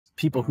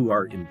people who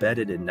are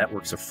embedded in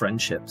networks of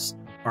friendships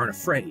aren't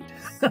afraid,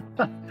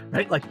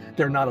 right? Like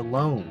they're not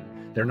alone.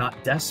 They're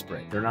not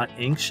desperate. They're not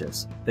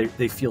anxious.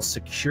 They feel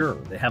secure.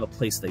 They have a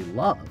place they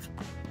love.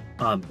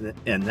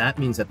 And that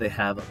means that they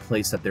have a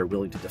place that they're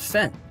willing to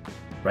defend,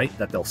 right?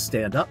 That they'll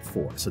stand up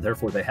for. So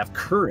therefore they have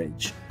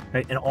courage,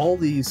 right? And all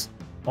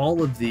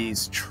of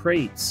these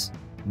traits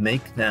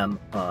make them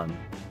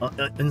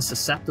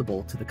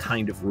insusceptible to the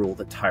kind of rule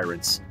that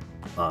tyrants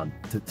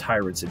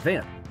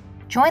advance.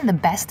 Join the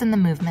best in the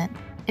movement.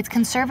 It's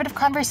Conservative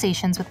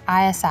Conversations with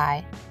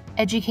ISI,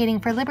 educating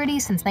for liberty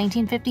since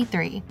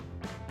 1953.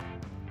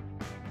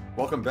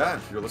 Welcome back.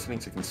 You're listening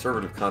to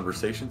Conservative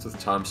Conversations with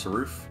Tom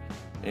Sarruf,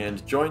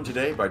 and joined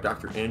today by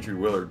Dr. Andrew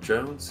Willard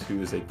Jones,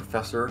 who is a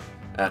professor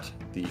at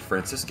the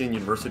Franciscan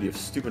University of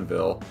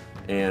Steubenville,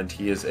 and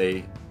he is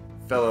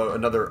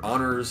another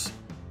honors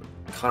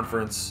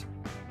conference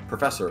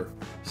professor.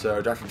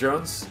 So, Dr.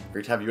 Jones,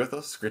 great to have you with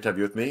us. Great to have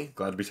you with me.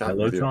 Glad to be talking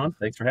with you. Hello, Tom.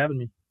 Thanks for having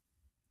me.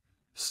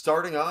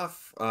 Starting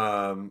off,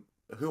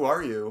 who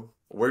are you?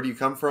 Where do you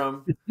come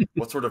from?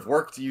 What sort of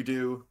work do you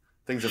do?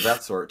 Things of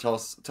that sort.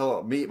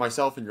 Tell me,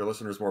 myself, and your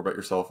listeners more about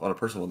yourself on a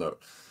personal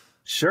note.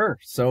 Sure.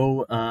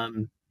 So,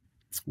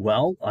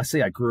 well,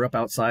 I grew up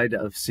outside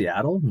of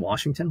Seattle,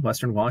 Washington,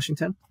 Western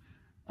Washington,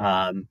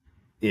 from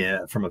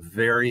a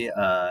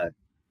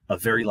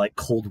very like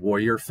Cold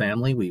Warrior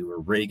family. We were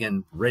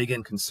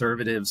Reagan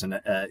conservatives, and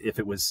if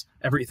it was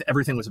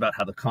everything was about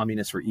how the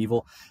communists were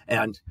evil.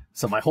 And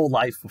so my whole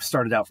life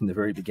started out from the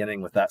very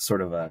beginning with that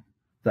sort of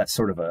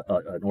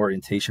an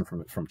orientation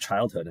from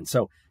childhood. And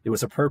so it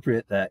was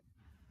appropriate that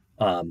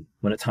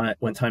when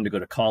time to go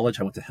to college,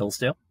 I went to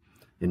Hillsdale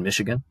in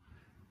Michigan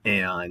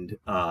and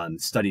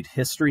studied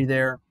history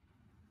there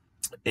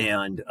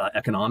and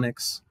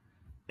economics,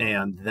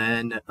 and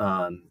then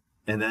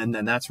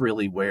that's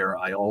really where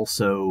I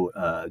also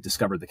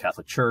discovered the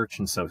Catholic Church,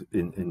 and so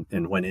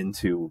and went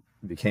into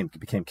became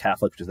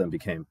Catholic, which then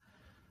became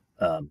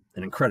an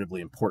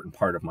incredibly important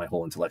part of my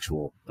whole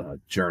intellectual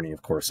journey,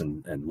 of course,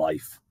 and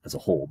life as a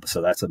whole.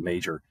 So that's a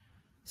major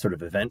sort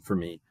of event for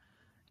me.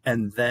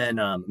 And then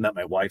met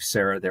my wife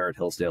Sarah there at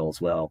Hillsdale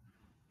as well,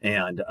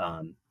 and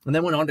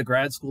then went on to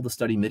grad school to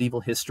study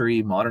medieval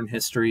history, modern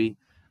history,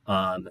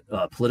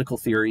 political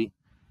theory.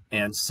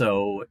 And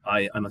so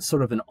I'm a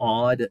sort of an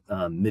odd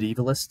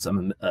medievalist.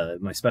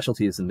 My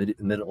specialty is the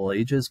Middle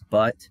Ages,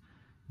 but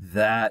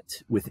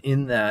that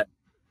within that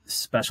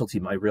specialty,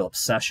 my real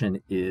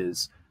obsession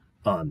is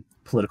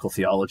political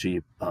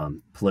theology,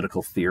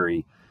 political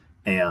theory,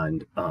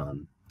 and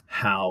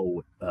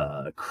how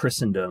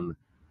Christendom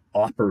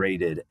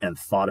operated and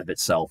thought of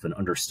itself and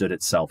understood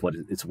itself, what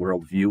its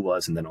worldview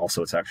was, and then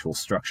also its actual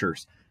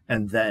structures,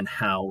 and then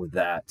how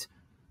that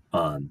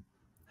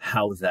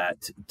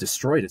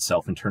destroyed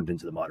itself and turned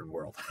into the modern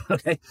world.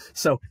 Okay,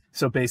 so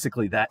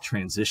basically that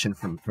transition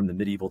from the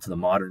medieval to the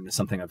modern is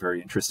something I'm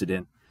very interested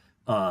in,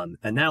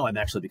 and now I'm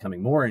actually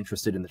becoming more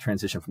interested in the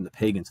transition from the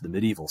pagan to the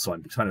medieval. So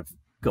I'm kind of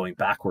going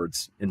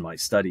backwards in my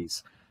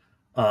studies.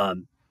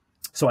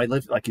 So I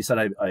live, like you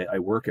said, I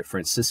work at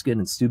Franciscan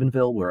in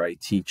Steubenville, where I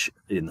teach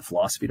in the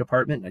philosophy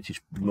department. I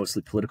teach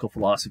mostly political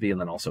philosophy and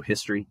then also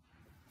history.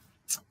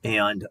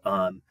 And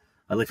I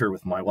live here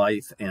with my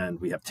wife, and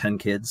we have 10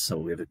 kids, so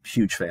we have a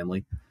huge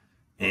family,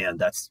 and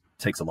that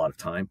takes a lot of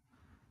time.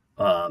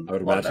 I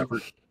would imagine.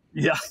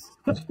 Yeah,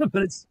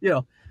 but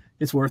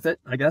it's worth it,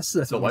 I guess.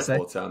 That's what we say.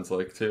 It sounds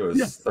like too.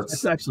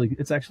 It's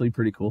actually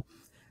pretty cool.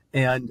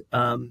 And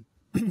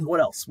what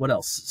else?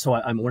 So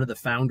I'm one of the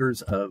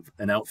founders of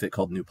an outfit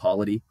called New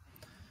Polity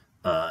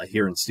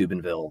here in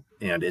Steubenville,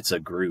 and it's a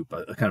group,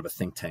 a kind of a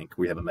think tank.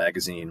 We have a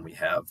magazine, we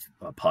have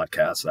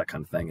podcasts, that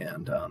kind of thing,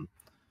 and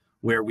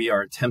where we are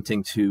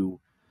attempting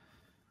to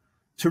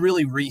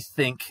really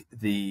rethink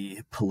the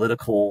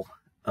political,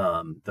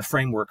 the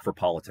framework for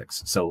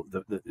politics. So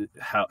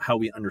how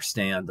we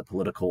understand the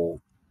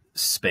political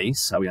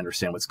space, how we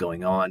understand what's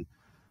going on,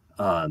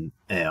 and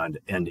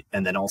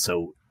then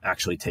also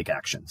actually take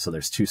action. So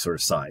there's two sort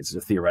of sides,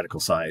 a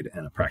theoretical side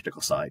and a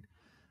practical side.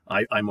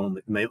 I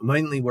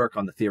mainly work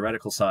on the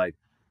theoretical side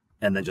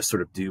and then just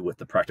sort of do what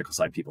the practical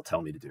side people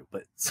tell me to do.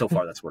 But so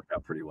far that's worked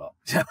out pretty well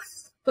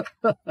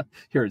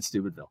here in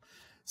Steubenville.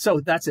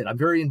 So that's it. I'm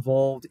very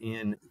involved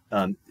in,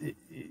 I'm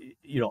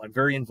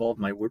very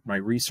involved. My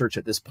research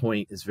at this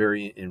point is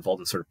very involved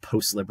in sort of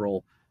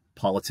post-liberal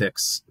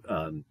politics,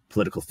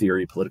 political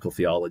theory, political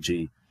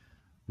theology,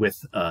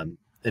 with an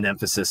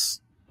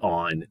emphasis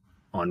on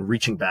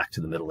reaching back to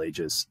the Middle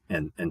Ages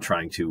and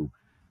trying to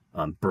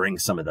bring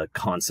some of the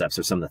concepts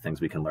or some of the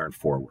things we can learn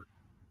forward.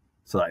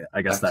 So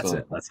I guess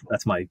Excellent. That's it.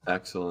 That's my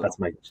excellent. That's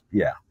my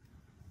yeah.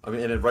 I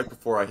mean, and right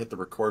before I hit the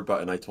record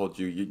button, I told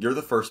you're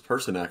the first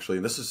person actually,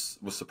 and this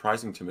was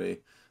surprising to me,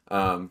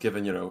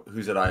 given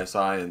who's at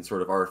ISI and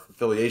sort of our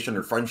affiliation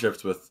or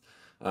friendships with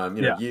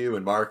you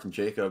and Mark and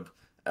Jacob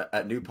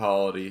at New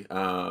Polity.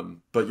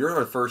 But you're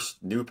our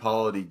first New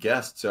Polity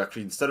guest. So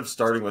actually, instead of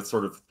starting with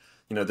sort of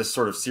this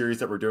sort of series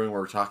that we're doing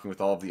where we're talking with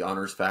all of the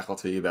honors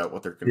faculty about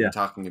what they're going to be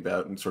talking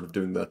about and sort of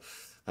doing the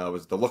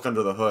look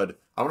under the hood,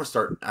 I want to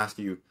start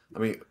asking you, I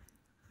mean,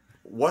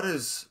 what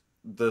is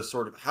the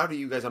sort of, how do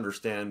you guys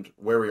understand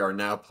where we are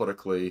now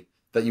politically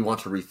that you want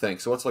to rethink?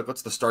 So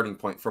what's the starting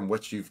point from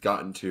which you've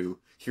gotten to,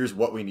 here's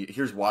what we need,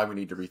 here's why we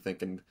need to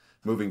rethink, and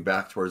moving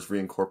back towards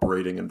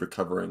reincorporating and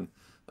recovering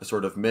a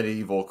sort of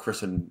medieval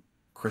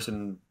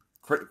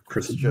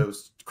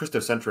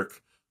Christocentric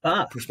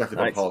perspective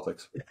on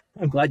politics?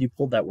 I'm glad you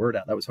pulled that word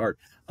out. That was hard.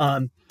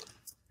 I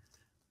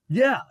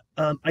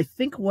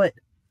think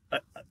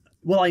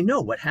I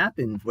know what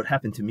happened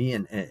to me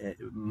and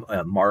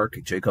Mark,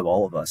 Jacob,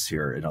 all of us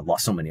here, and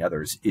so many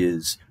others,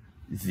 is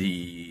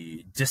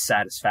the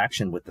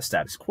dissatisfaction with the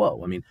status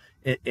quo. I mean,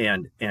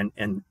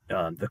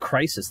 the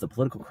crisis, the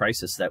political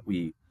crisis that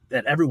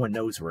everyone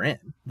knows we're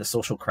in, the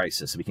social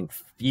crisis. We can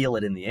feel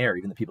it in the air.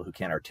 Even the people who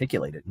can't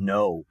articulate it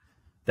know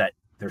that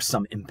there's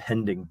some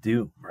impending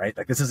doom, right?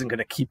 Like, this isn't going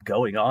to keep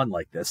going on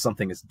like this.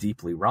 Something is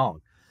deeply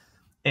wrong.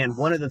 And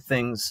one of the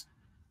things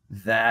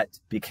that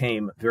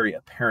became very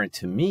apparent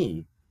to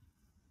me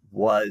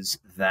was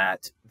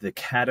that the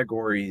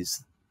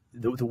categories,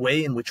 the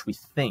way in which we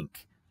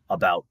think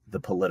about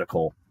the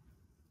political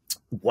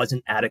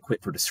wasn't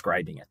adequate for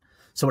describing it.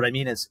 So what I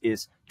mean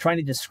is trying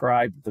to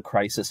describe the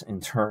crisis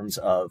in terms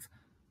of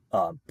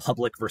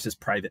public versus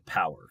private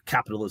power,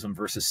 capitalism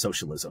versus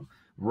socialism,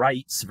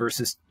 rights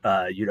versus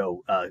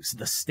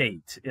the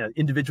state,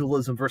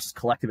 individualism versus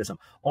collectivism,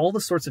 all the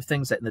sorts of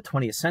things that in the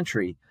 20th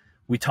century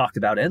we talked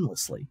about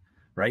endlessly,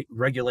 right?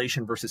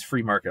 Regulation versus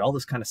free market, all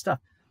this kind of stuff.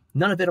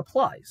 None of it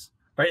applies,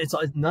 right? It's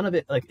none of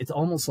it. Like, it's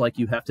almost like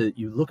you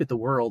look at the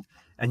world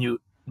and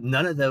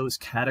none of those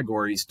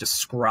categories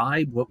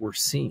describe what we're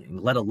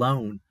seeing, let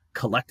alone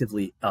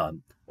collectively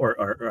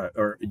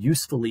or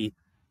usefully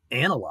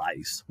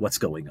analyze what's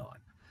going on.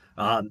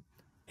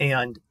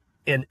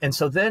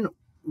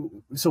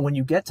 So when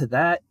you get to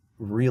that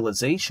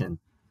realization,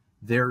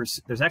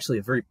 there's actually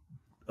a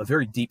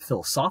very deep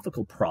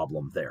philosophical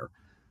problem there,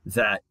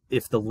 that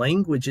if the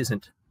language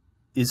isn't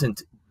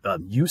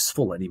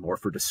useful anymore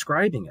for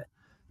describing it,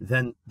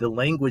 then the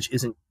language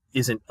isn't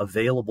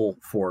available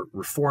for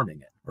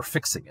reforming it or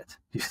fixing it.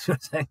 You know what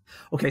I'm saying?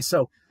 Okay,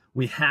 so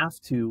we have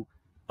to.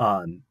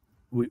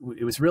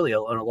 It was really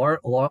a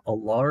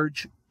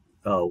large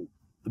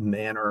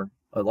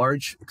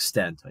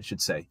extent, I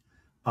should say,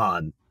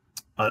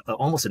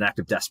 almost an act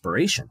of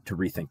desperation to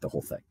rethink the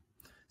whole thing.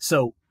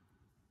 So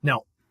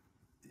now,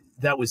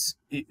 that was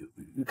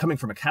coming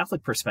from a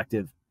Catholic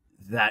perspective.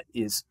 That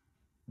is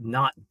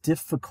not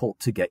difficult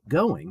to get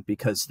going,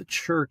 because the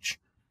Church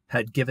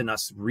had given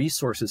us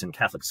resources in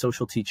Catholic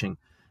social teaching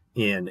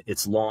in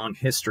its long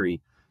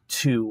history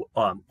to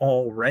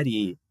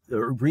already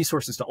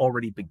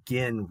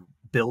begin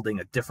building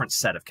a different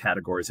set of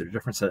categories or a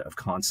different set of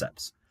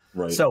concepts.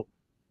 Right. So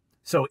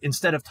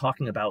instead of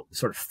talking about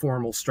sort of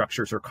formal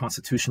structures or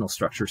constitutional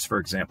structures, for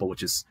example,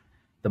 which is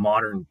the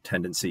modern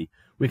tendency,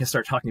 we can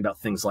start talking about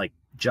things like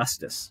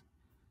justice,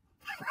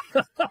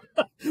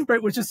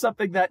 right? Which is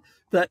something that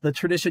the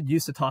tradition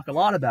used to talk a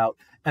lot about.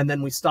 And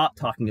then we stopped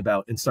talking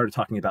about and started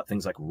talking about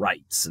things like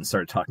rights, and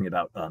started talking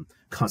about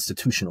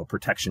constitutional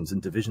protections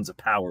and divisions of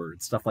power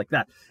and stuff like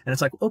that. And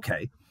it's like,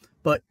 okay,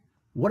 but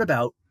what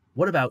about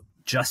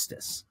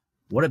justice?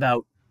 What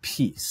about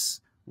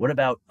peace? What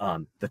about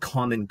the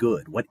common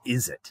good? What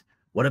is it?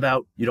 What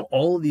about,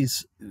 all of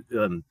these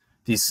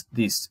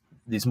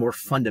more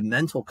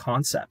fundamental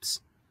concepts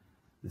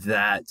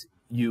that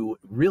you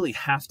really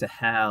have to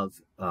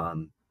have,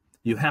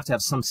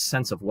 some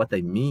sense of what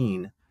they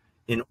mean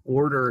in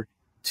order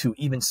to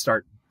even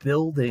start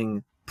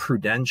building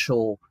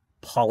prudential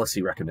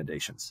policy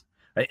recommendations,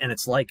 right? And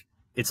it's like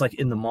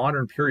in the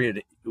modern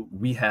period,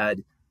 we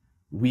had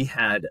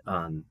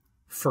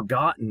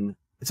forgotten.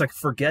 It's like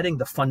forgetting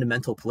the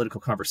fundamental political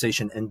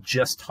conversation and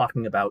just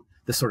talking about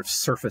the sort of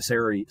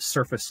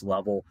surface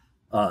level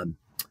kind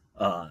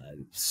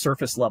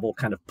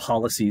of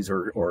policies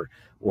or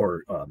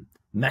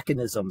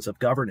mechanisms of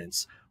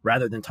governance,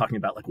 rather than talking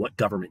about like what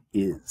government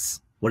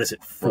is, what is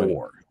it for,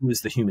 right? Who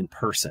is the human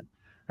person,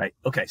 right?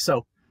 Okay,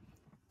 so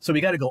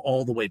we got to go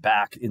all the way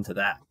back into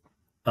that.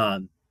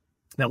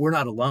 Now, we're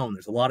not alone.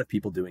 There's a lot of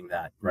people doing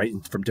that, right?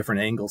 And from different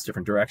angles,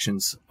 different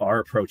directions. Our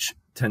approach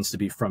tends to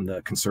be from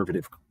the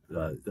conservative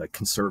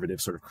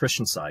sort of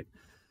Christian side.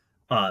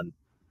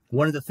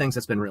 One of the things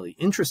that's been really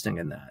interesting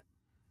in that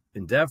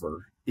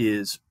endeavor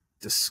is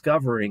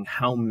discovering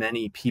how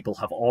many people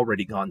have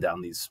already gone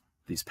down these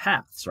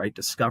paths, right?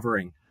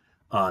 Discovering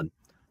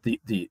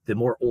the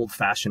more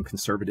old-fashioned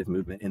conservative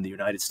movement in the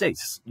United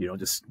States,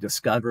 just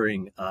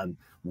discovering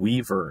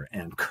Weaver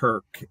and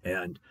Kirk,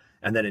 and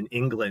then in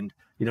England,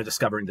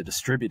 discovering the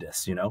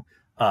distributists,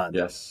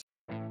 Yes.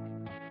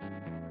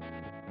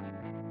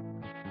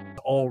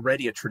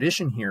 Already a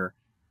tradition here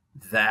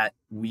that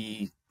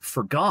we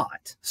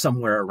forgot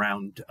somewhere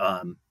around,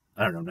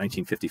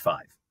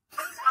 1955.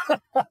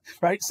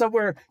 Right?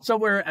 Somewhere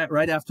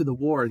right after the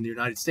war in the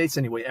United States,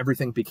 anyway,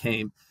 everything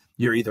became,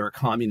 you're either a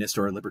communist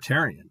or a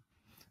libertarian,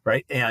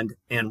 right? And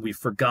we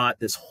forgot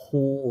this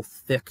whole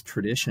thick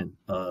tradition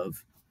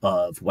of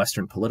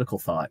Western political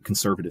thought,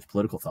 conservative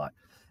political thought.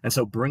 And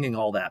so bringing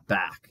all that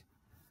back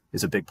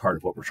is a big part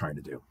of what we're trying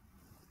to do.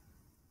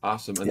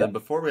 Awesome. And then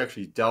before we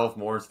actually delve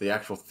more into the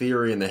actual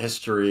theory and the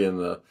history and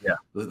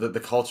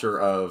the culture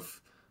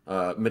of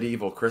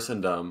medieval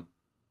Christendom,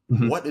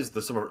 what is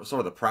some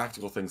of the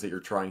practical things that you're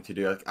trying to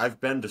do? Like,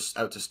 I've been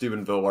out to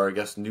Steubenville, where I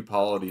guess New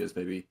Polity is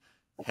maybe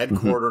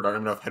headquartered. I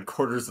don't know if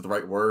headquarters is the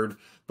right word,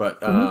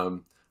 but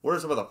what are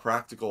some of the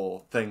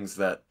practical things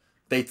that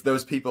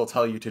those people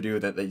tell you to do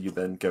that you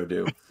then go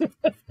do?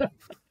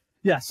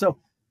 Yeah. So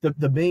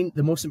the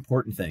most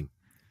important thing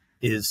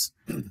is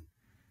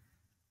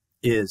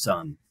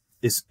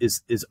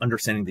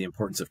understanding the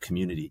importance of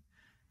community.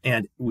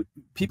 And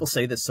people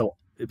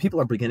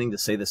are beginning to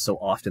say this so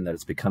often that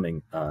it's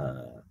becoming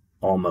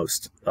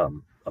almost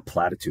a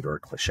platitude or a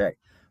cliche.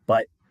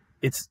 But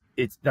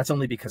that's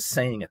only because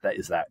saying it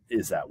is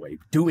that way.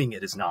 Doing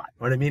it is not.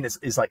 What I mean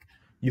is like,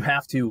 you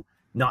have to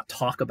not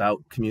talk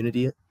about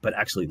community, but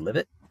actually live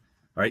it.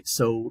 All right.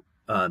 So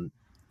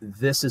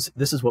this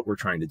is what we're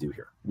trying to do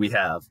here. We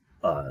have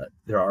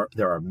there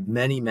are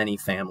many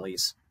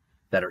families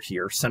that are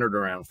here, centered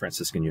around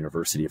Franciscan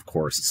University. Of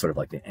course, it's sort of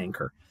like the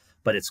anchor,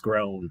 but it's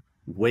grown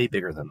way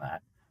bigger than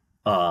that.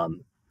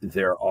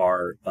 There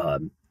are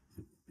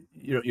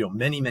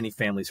many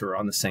families who are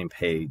on the same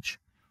page.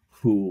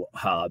 So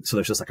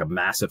there's just like a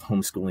massive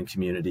homeschooling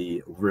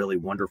community, really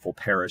wonderful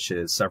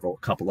parishes, a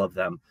couple of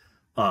them.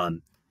 A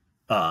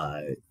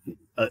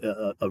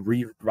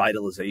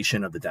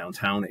revitalization of the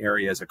downtown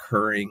area is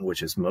occurring,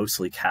 which is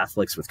mostly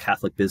Catholics with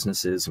Catholic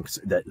businesses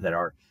that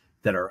are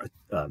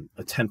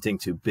attempting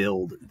to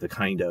build the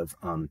kind of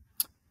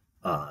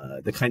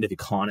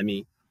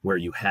economy where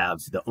you have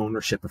the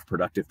ownership of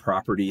productive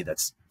property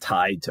that's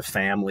tied to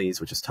families,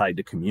 which is tied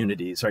to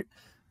communities, right?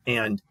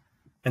 And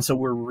so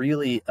we're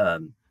really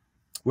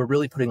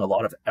putting a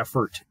lot of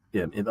effort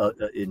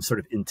in sort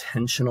of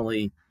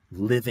intentionally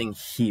living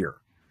here.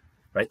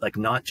 Right, like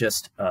not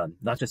just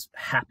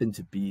happen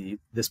to be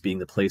this being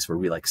the place where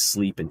we like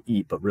sleep and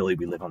eat, but really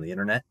we live on the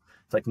internet.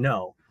 It's like,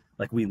 no,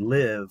 like we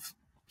live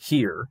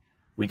here.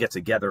 We get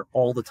together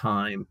all the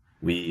time.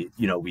 We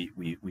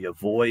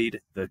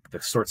avoid the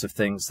sorts of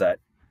things that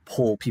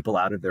pull people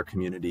out of their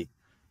community.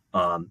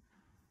 As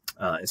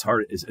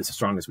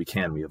strong as we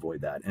can, we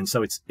avoid that. And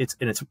so it's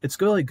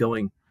really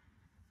going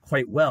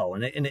quite well.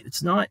 And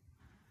it's not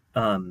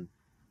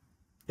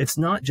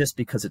just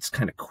because it's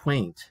kind of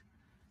quaint.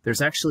 There's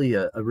actually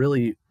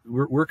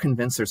we're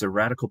convinced there's a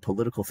radical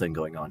political thing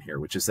going on here,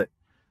 which is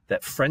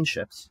that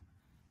friendships,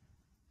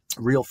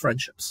 real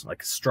friendships,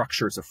 like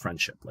structures of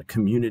friendship, like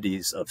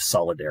communities of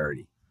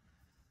solidarity,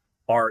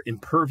 are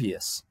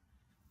impervious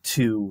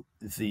to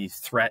the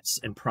threats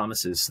and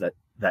promises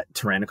that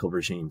tyrannical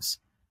regimes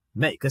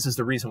make. This is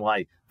the reason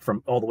why,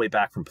 from all the way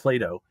back from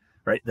Plato,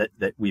 right,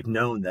 that we've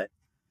known that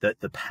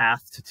the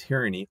path to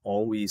tyranny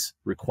always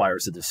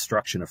requires the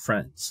destruction of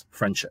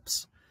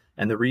friendships.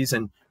 And the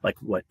reason, like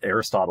what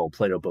Aristotle and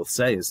Plato both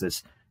say, is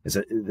this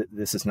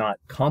is not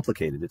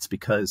complicated. It's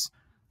because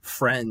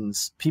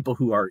people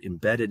who are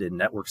embedded in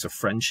networks of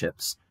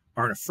friendships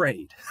aren't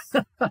afraid,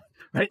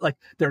 right? Like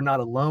they're not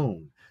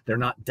alone. They're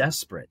not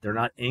desperate. They're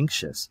not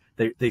anxious.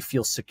 They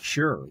feel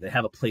secure. They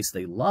have a place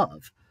they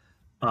love.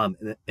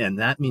 And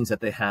that means that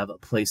they have a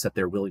place that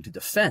they're willing to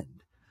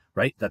defend,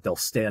 right? That they'll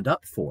stand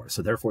up for.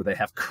 So therefore they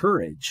have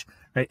courage,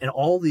 right? And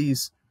all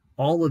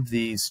of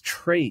these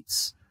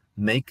traits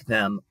make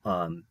them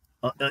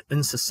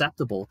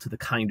insusceptible to the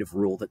kind of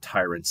rule that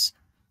tyrants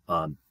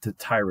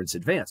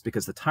advance,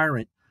 because the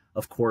tyrant,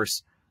 of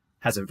course,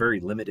 has a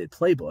very limited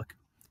playbook,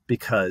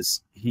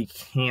 because he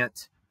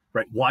can't,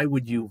 right? Why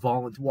would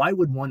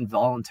one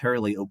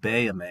voluntarily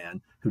obey a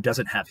man who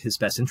doesn't have his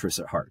best interests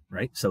at heart,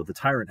 right? So the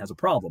tyrant has a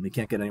problem. He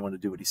can't get anyone to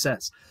do what he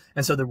says.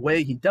 And so the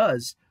way he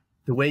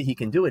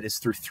can do it is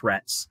through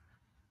threats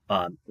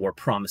or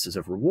promises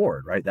of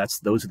reward, right?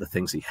 Those are the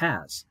things he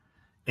has.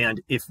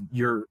 And if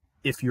you're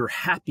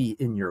happy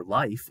in your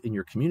life, in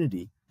your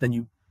community, then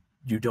you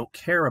don't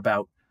care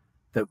about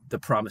the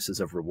promises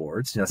of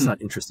rewards. That's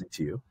not interesting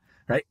to you,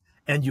 right?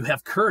 And you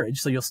have courage,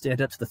 so you'll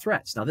stand up to the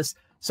threats. Now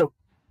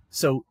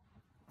so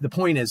the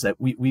point is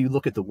that we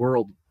look at the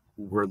world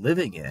we're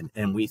living in,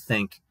 and we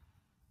think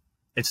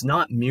it's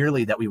not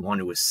merely that we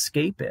want to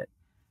escape it,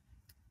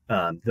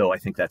 though I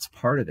think that's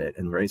part of it,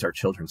 and raise our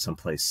children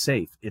someplace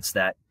safe. It's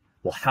that,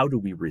 well, how do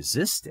we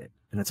resist it?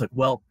 And it's like,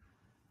 well,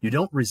 you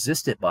don't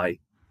resist it by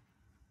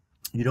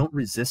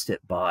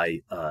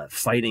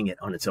fighting it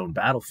on its own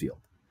battlefield,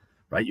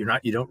 right? You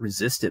don't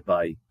resist it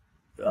by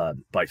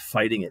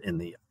fighting it in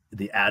the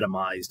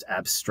atomized,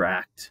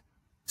 abstract,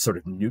 sort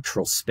of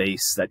neutral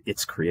space that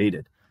it's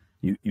created.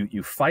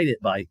 You fight it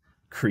by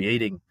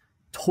creating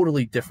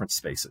totally different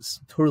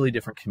spaces, totally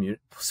different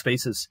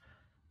spaces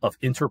of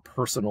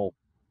interpersonal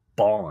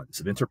bonds,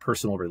 of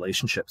interpersonal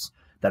relationships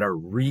that are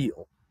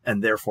real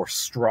and therefore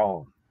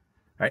strong,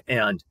 right?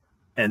 And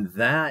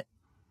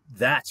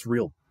that's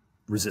real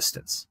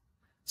resistance.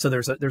 So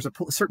there's a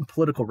certain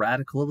political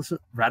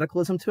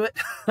radicalism to it,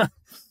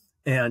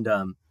 and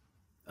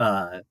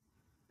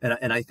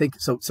I think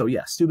so.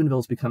 Yeah, Steubenville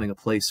is becoming a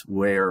place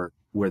where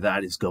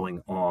that is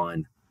going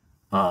on.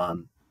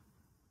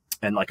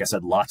 and like I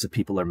said, lots of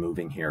people are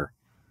moving here.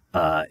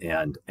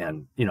 And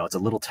it's a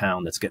little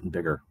town that's getting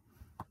bigger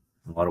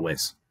in a lot of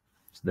ways.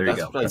 So there you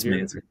go. That's my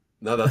answer.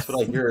 No, that's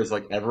what I hear is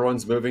like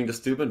everyone's moving to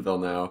Steubenville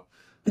now.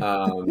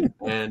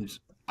 And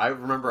I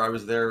remember I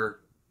was there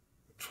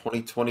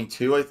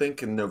 2022, I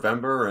think, in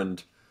November,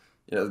 and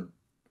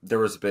there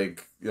was a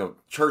big,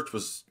 church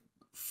was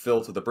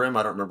filled to the brim.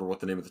 I don't remember what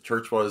the name of the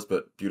church was,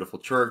 but beautiful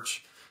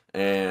church.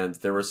 And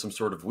there was some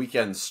sort of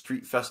weekend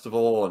street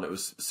festival, and it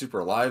was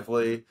super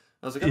lively.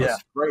 I was like, oh,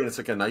 that's great. It's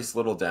like a nice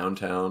little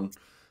downtown.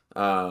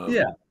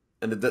 And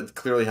it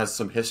clearly has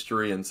some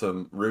history and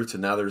some roots,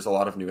 and now there's a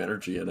lot of new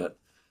energy in it.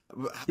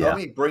 Let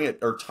me bring it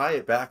or tie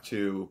it back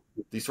to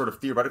these sort of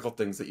theoretical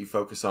things that you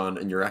focus on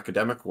in your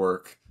academic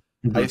work.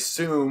 Mm-hmm. I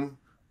assume,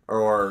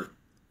 or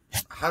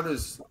how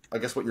does, I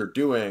guess, what you're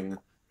doing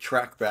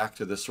track back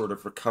to this sort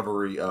of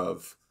recovery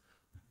of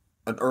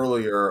an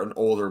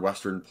older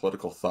Western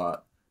political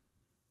thought?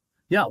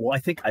 Yeah, well, I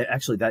think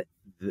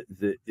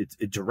it's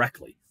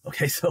directly.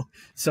 Okay,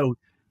 so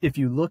if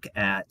you look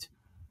at,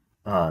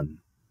 I'm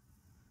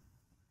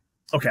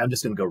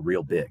just going to go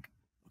real big.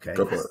 Okay,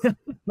 go for it.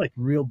 Like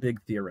real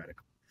big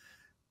theoretical.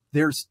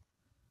 There's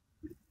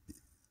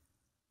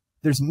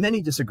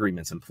many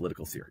disagreements in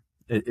political theory.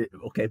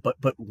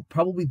 But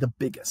probably the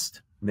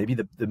biggest, maybe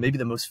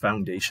the most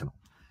foundational,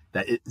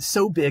 that it's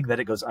so big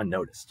that it goes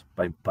unnoticed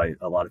by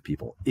a lot of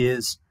people,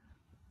 is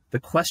the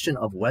question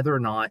of whether or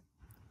not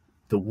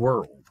the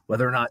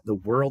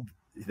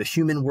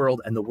human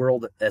world and the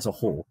world as a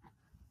whole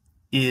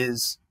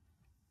is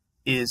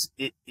in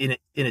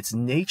its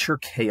nature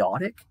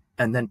chaotic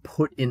and then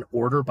put in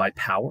order by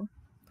power,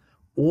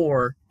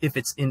 or if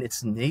it's in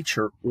its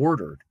nature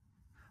ordered,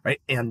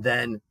 right, and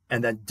then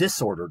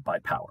disordered by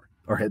power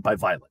or by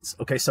violence.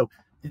 Okay, so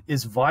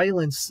is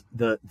violence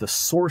the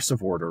source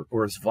of order,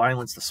 or is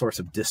violence the source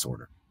of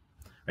disorder?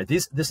 Right,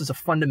 this is a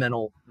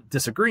fundamental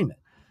disagreement,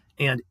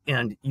 and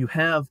you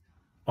have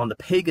on the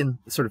pagan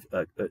sort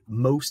of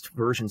most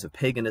versions of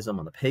paganism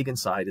on the pagan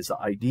side is the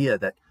idea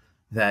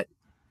that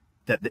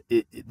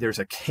there's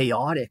a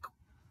chaotic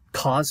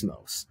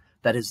cosmos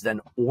that is then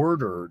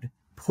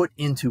put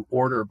into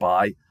order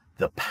by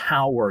the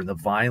power and the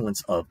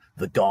violence of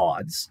the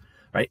gods,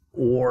 right?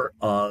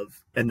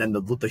 And then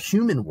the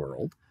human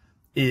world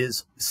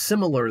is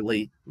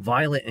similarly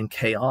violent and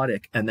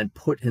chaotic and then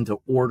put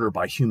into order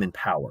by human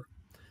power.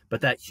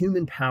 But that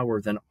human power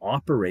then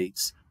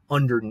operates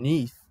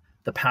underneath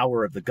the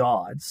power of the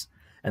gods,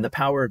 and the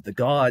power of the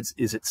gods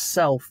is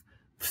itself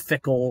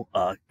fickle,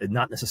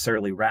 not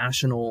necessarily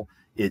rational.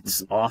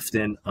 It's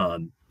often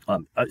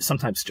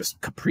sometimes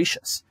just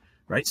capricious,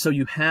 right? So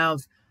you have,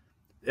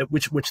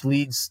 which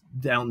leads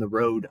down the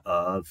road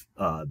of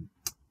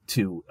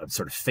to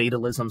sort of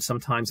fatalism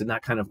sometimes in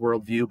that kind of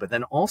worldview, but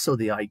then also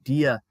the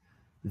idea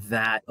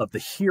that of the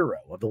hero,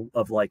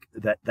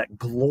 that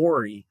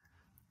glory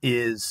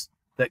is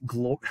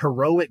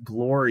heroic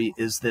glory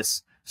is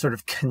this sort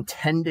of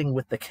contending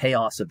with the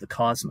chaos of the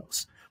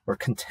cosmos, or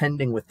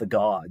contending with the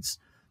gods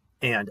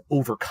and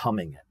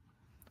overcoming it,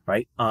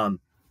 right? And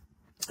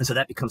so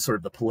that becomes sort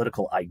of the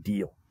political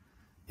ideal,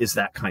 is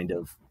that kind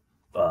of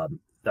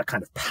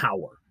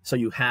power. So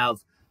you have,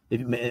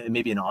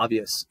 maybe an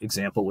obvious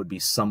example would be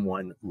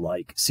someone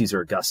like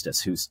Caesar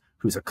Augustus, who's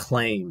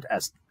acclaimed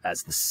as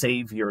the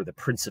savior, the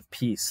Prince of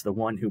Peace, the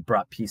one who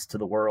brought peace to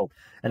the world.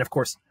 And of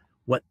course,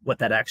 what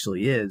that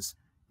actually is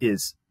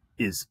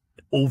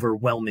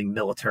overwhelming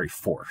military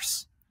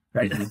force,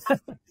 right?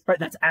 Mm-hmm. Right.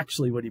 That's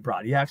actually what he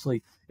brought.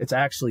 It's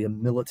actually a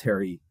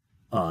military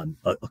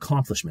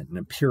accomplishment, an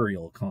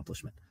imperial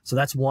accomplishment. So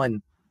that's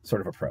one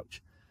sort of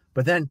approach.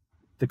 But then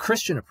the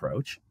Christian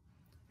approach,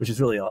 which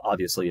is really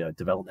obviously a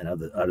development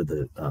out of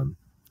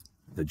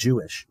the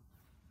Jewish,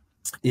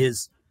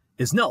 is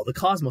no, the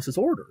cosmos is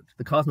ordered.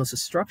 The cosmos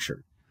is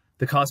structured.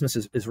 The cosmos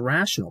is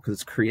rational because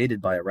it's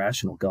created by a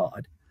rational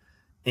God.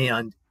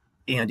 And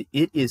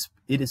it is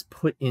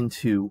put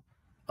into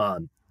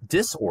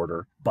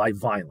disorder by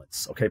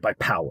violence, okay, by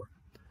power,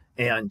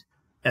 and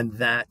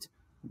that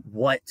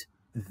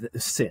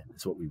sin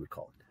is what we would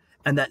call it,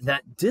 and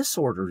that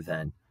disorder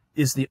then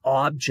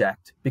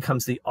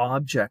becomes the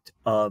object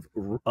of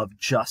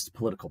just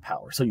political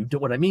power. So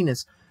what I mean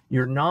is,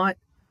 you're not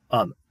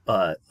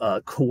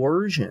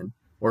coercion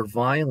or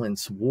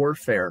violence,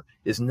 warfare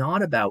is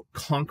not about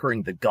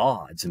conquering the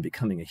gods and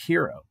becoming a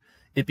hero.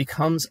 It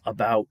becomes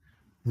about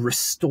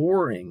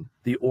restoring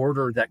the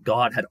order that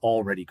God had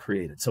already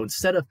created. So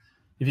if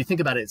you think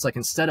about it, it's like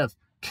instead of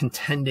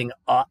contending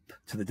up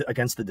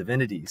against the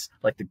divinities,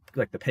 like the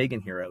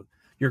pagan hero,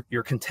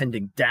 you're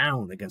contending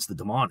down against the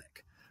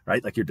demonic,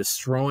 right? Like you're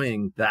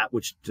destroying that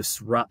which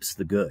disrupts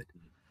the good.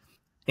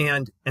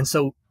 And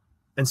so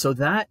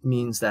that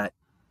means that,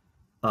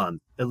 at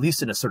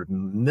least in a sort of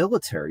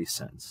military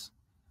sense,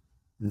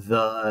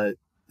 the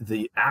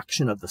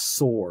action of the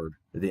sword,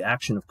 the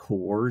action of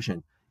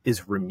coercion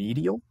is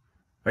remedial.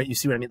 Right, you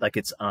see what I mean? Like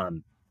it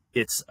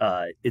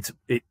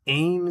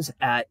aims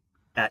at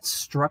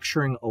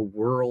structuring a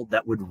world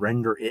that would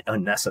render it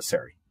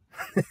unnecessary.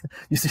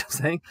 You see what I'm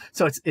saying?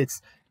 So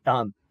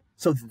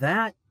so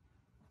that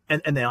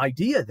And the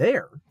idea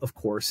there, of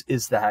course,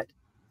 is that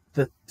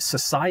the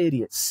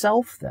society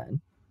itself,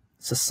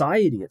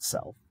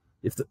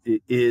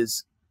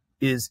 is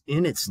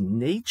in its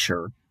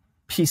nature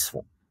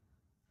peaceful.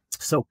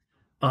 So,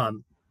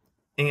 and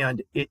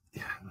let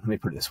me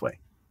put it this way.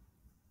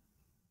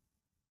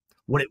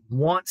 What it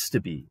wants to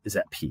be is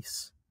at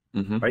peace,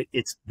 right?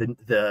 It's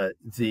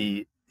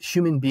the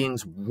human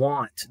beings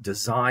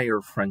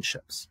desire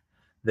friendships.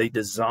 They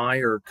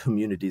desire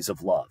communities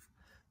of love.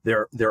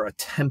 They're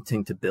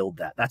attempting to build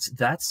that.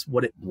 That's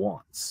what it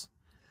wants.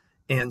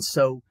 And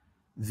so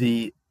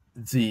that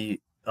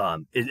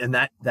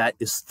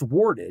is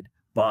thwarted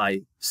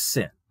by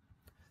sin.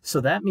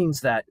 So that means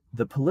that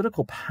the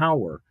political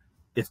power,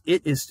 if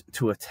it is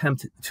to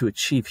attempt to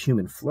achieve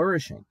human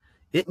flourishing,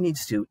 it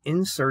needs to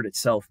insert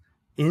itself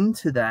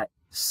into that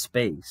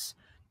space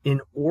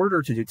in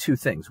order to do two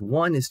things.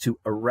 One is to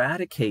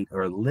eradicate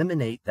or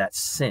eliminate that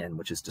sin,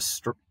 which is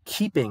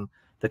keeping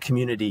the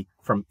community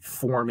from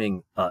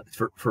forming,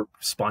 for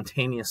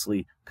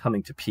spontaneously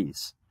coming to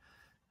peace.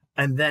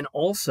 And then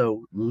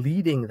also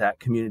leading that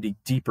community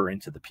deeper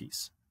into the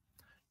peace.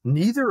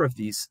 Neither of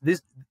these,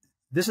 this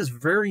is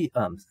very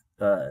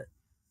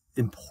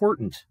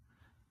important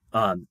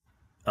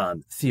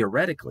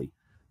theoretically,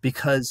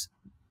 because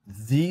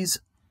this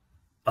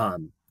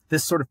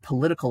sort of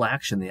political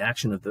action, the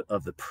action of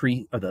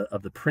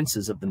the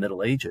princes of the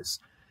Middle Ages,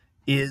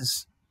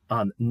 is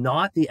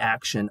not the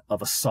action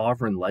of a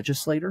sovereign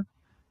legislator,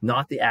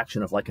 not the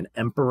action of like an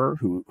emperor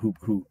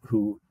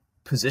who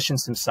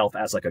positions himself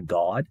as like a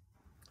god,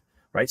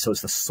 right? So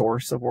it's the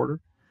source of order,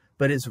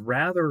 but is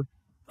rather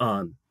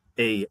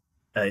a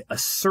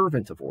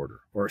servant of order,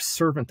 or a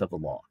servant of the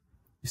law.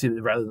 You see,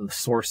 rather than the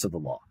source of the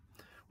law,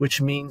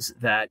 which means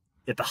that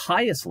at the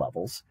highest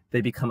levels,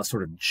 they become a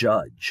sort of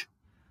judge.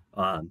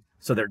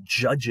 So they're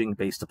judging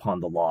based upon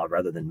the law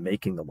rather than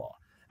making the law.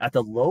 At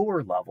the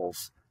lower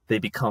levels, they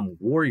become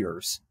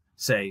warriors,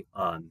 say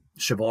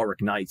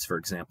chivalric knights, for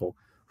example,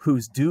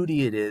 whose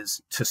duty it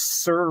is to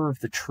serve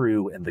the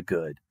true and the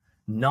good,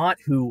 not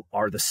who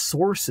are the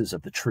sources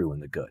of the true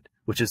and the good,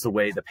 which is the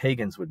way the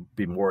pagans would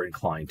be more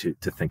inclined to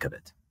think of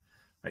it.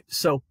 Right?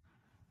 So,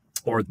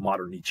 or the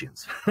modern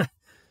Nietzscheans.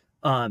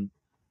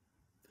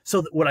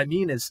 So what I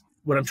mean is,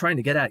 what I'm trying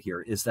to get at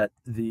here is that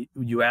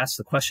you asked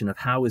the question of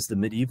how is the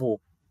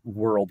medieval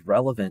world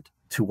relevant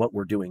to what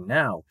we're doing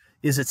now,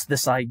 it's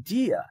this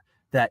idea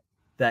that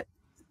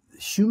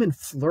human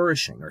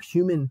flourishing, or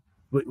human,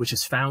 which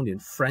is found in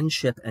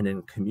friendship and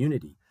in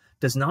community,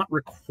 does not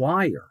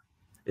require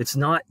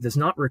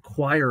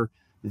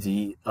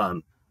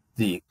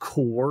the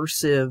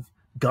coercive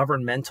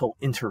governmental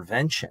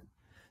intervention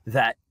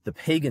that the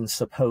pagans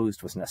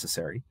supposed was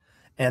necessary,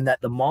 and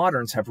that the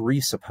moderns have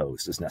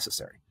resupposed is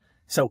necessary.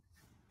 So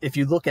if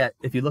you look at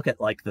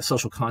like the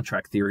social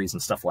contract theories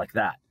and stuff like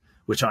that,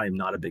 which I am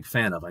not a big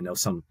fan of, I know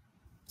some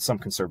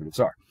conservatives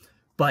are,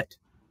 but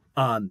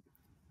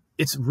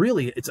it's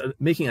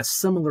making a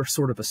similar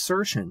sort of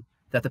assertion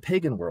that the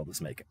pagan world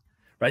is making,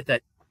 right?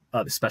 That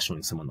especially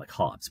in someone like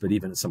Hobbes, but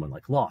even in someone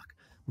like Locke,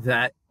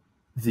 that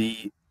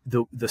the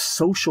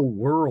social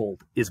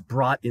world is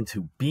brought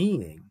into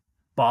being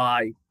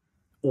by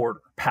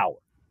order, power,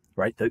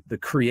 right? The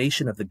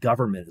creation of the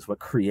government is what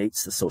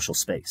creates the social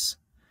space.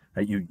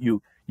 Right?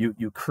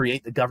 You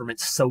create the government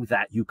so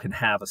that you can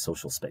have a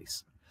social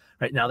space.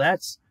 Right? Now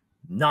that's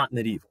not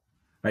medieval.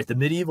 Right? The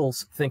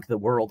medievals think the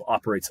world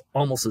operates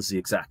almost as the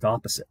exact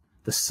opposite.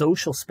 The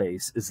social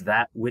space is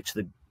that which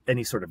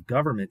any sort of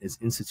government is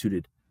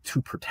instituted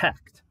to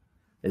protect.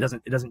 It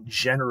doesn't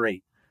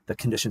generate the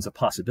conditions of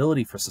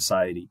possibility for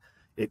society.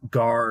 It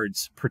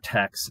guards,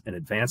 protects, and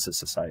advances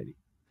society.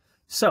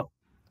 So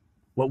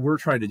what we're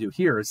trying to do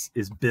here is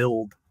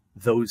build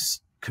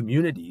those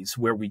communities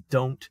where we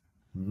don't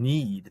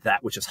need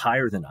that which is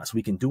higher than us.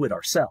 We can do it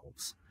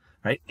ourselves,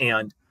 right?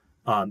 And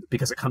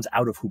because it comes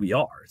out of who we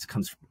are, it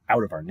comes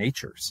out of our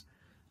natures.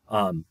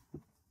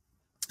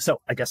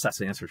 So I guess that's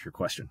the answer to your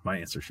question. My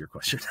answer to your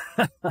question.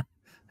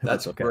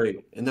 That's okay.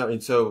 Great.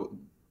 And so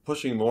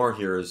pushing more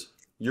here is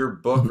your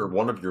book, or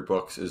one of your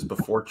books, is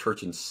Before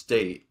Church and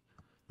State.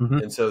 Mm-hmm.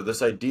 And so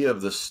this idea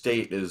of the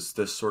state is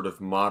this sort of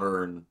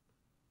modern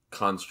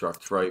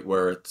construct, right?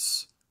 Where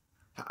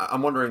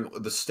I'm wondering,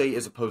 the state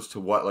as opposed to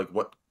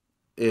what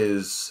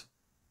is,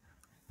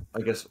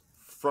 I guess,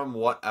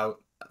 out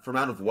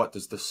of what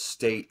does the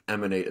state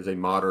emanate as a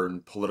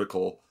modern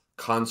political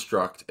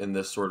construct in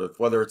this sort of,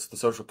 whether it's the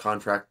social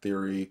contract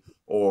theory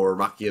or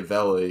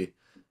Machiavelli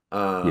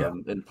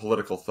in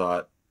political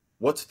thought,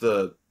 what's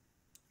the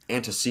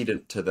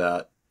antecedent to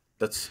that?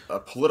 That's a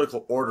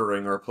political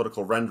ordering or a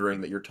political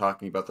rendering that you're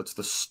talking about. That's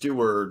the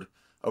steward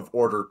of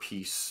order,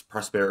 peace,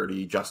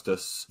 prosperity,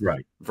 justice,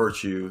 right,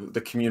 virtue,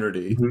 the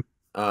community.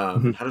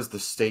 Mm-hmm. How does the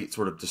state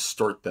sort of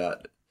distort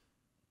that?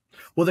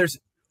 Well, there's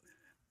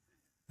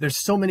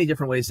so many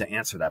different ways to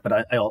answer that,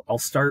 but I'll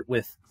start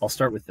with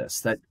this.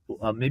 That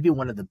maybe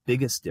one of the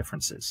biggest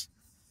differences,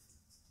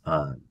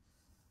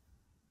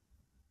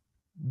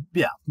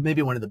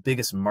 maybe one of the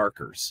biggest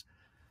markers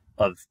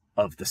of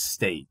the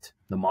state,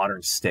 the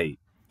modern state,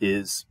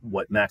 is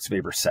what Max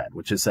Weber said,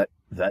 which is that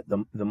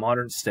the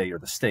modern state, or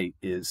the state,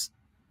 is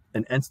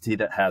an entity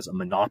that has a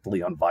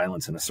monopoly on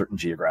violence in a certain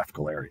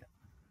geographical area.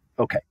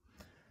 Okay.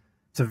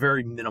 It's a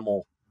very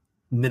minimal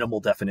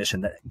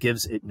definition that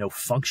gives it no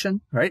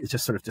function, right? It's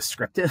just sort of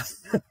descriptive.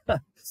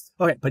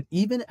 Okay, but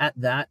even at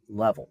that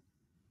level,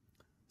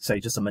 say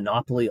just a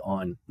monopoly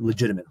on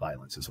legitimate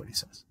violence is what he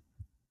says.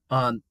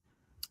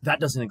 That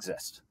doesn't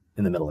exist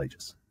in the Middle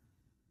Ages.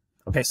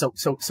 Okay, so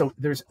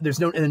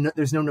there's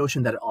no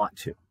notion that it ought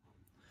to.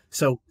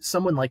 So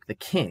someone like the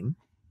king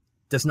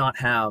does not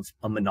have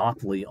a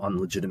monopoly on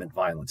legitimate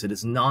violence. It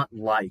is not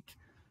like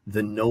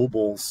the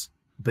nobles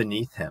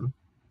beneath him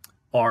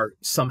are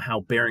somehow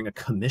bearing a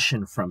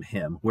commission from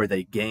him where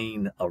they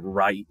gain a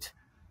right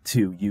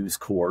to use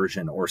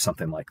coercion or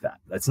something like that.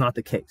 That's not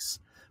the case,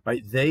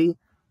 right? They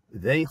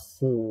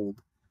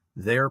hold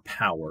their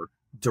power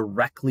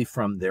directly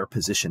from their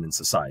position in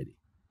society,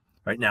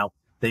 right? Now,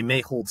 they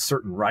may hold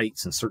certain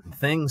rights and certain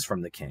things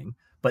from the king,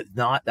 but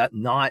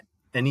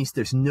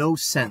there's no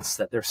sense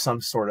that there's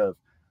some sort of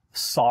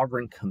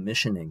sovereign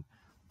commissioning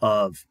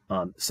of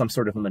some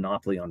sort of a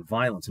monopoly on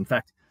violence. In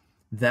fact,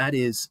 that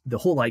is the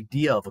whole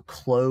idea of a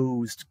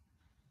closed,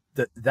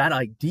 that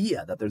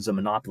idea that there's a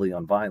monopoly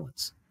on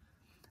violence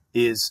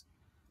is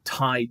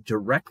tied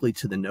directly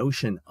to the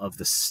notion of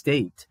the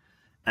state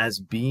as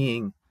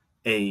being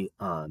like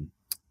a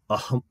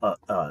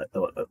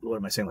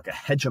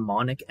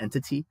hegemonic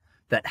entity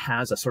that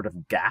has a sort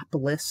of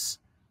gapless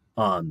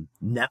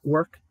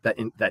network that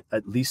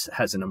at least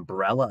has an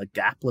umbrella, a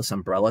gapless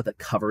umbrella that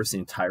covers the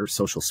entire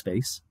social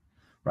space,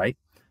 right?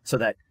 So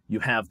that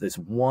you have this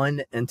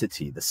one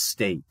entity, the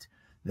state,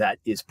 that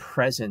is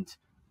present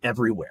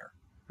everywhere,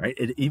 right?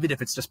 Even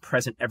if it's just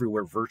present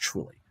everywhere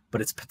virtually,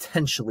 but it's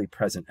potentially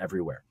present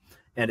everywhere.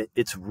 And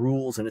its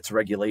rules and its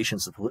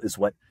regulations is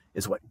what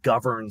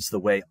governs the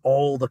way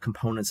all the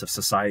components of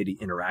society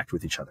interact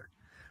with each other.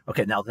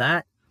 Okay, now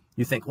that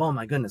you think, well,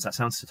 my goodness, that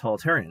sounds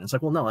totalitarian. It's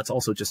like, well, no, that's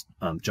also just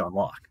John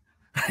Locke.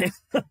 Right?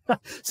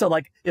 So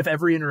like if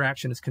every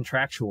interaction is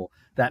contractual,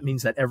 that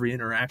means that every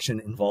interaction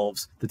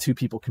involves the two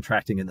people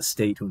contracting and the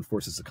state who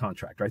enforces the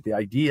contract, right? The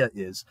idea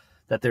is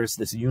that there's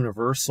this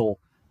universal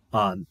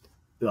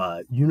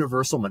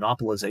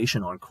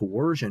monopolization on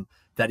coercion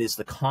that is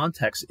the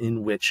context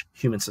in which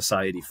human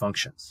society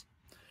functions.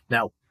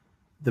 Now,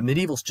 the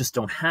medievals just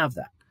don't have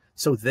that.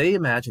 So they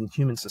imagine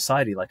human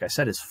society, like I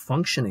said, is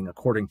functioning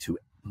according to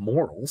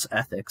morals,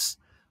 ethics,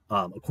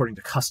 according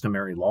to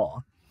customary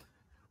law,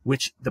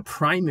 which the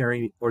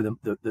primary or the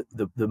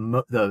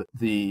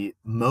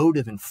mode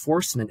of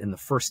enforcement in the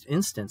first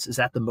instance is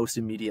at the most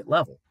immediate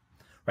level,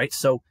 right?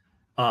 So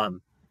at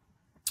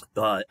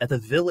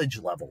the village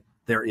level,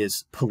 there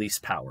is police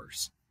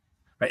powers,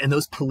 right? And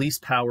those police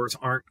powers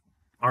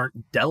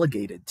aren't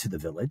delegated to the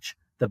village.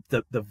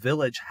 The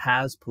village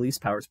has police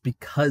powers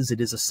because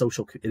it is a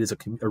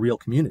real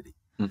community,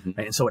 mm-hmm.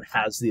 right? And so it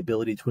has the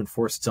ability to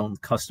enforce its own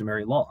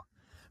customary law,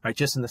 right?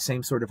 Just in the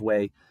same sort of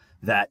way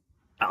that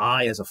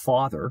I, as a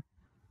father,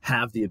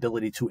 have the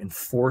ability to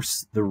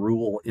enforce the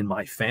rule in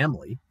my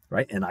family,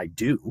 right? And I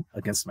do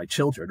against my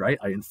children, right?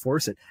 I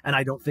enforce it. And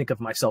I don't think of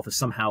myself as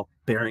somehow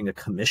bearing a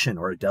commission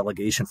or a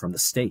delegation from the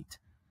state,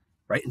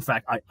 right? In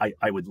fact,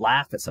 I would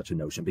laugh at such a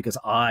notion because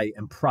I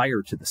am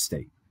prior to the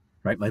state,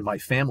 right? My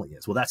family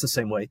is. Well, that's the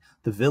same way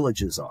the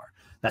villages are.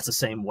 That's the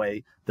same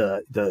way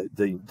the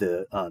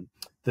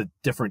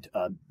different,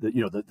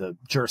 the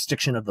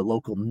jurisdiction of the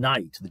local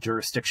knight, the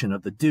jurisdiction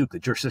of the duke, the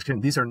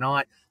jurisdiction. These are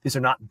not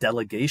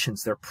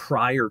delegations. They're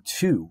prior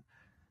to,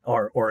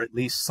 or at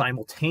least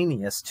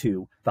simultaneous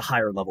to the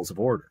higher levels of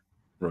order.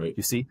 Right.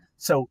 You see?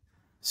 So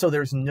it's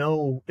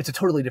a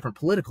totally different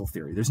political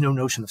theory. There's no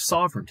notion of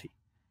sovereignty.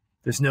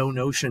 There's no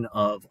notion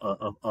and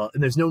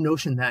there's no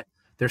notion that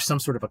there's some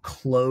sort of a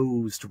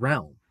closed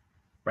realm,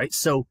 right?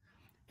 So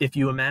if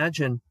you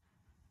imagine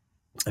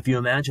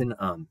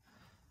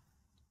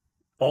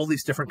all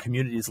these different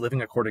communities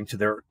living according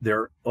to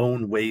their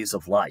own ways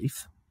of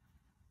life,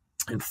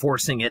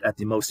 enforcing it at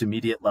the most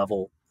immediate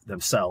level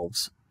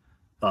themselves.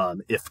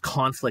 If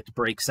conflict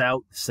breaks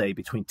out, say,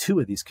 between two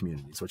of these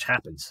communities, which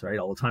happens, right,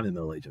 all the time in the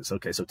Middle Ages.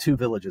 Okay, so two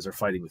villages are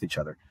fighting with each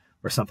other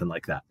or something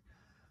like that.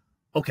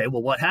 Okay,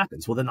 well, what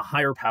happens? Well, then the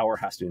higher power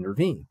has to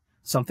intervene.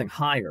 Something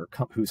higher,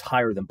 who's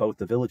higher than both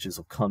the villages,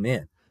 will come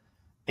in.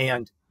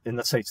 And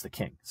let's say it's the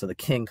king. So the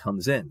king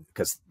comes in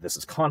because this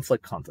is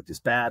conflict. Conflict is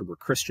bad. We're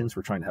Christians.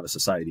 We're trying to have a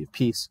society of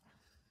peace.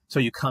 So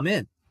you come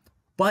in.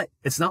 But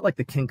it's not like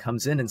the king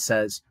comes in and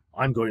says,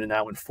 I'm going to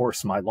now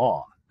enforce my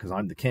law because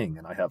I'm the king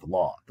and I have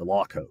law, the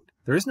law code.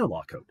 There is no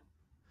law code.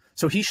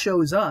 So he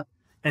shows up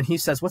and he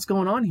says, what's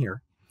going on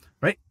here?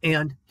 Right?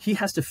 And he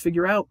has to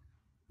figure out,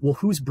 well,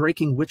 who's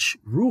breaking which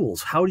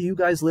rules? How do you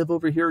guys live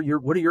over here?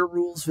 What are your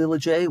rules,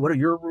 Village A? What are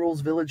your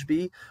rules, Village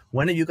B?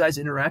 When have you guys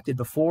interacted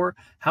before?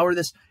 How are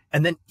this?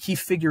 And then he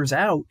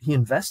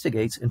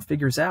investigates and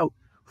figures out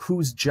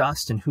who's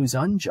just and who's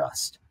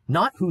unjust,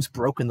 not who's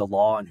broken the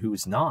law and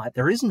who's not.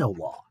 There is no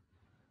law.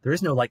 There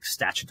is no like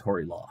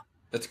statutory law.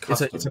 It's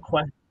custom. It's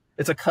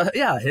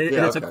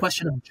a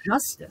question of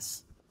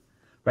justice,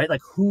 right?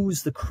 Like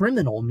who's the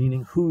criminal,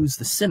 meaning who's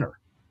the sinner,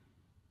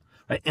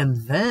 right?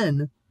 And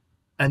then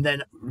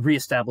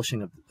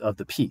reestablishing of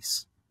the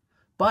peace.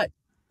 But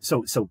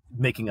so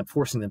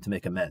forcing them to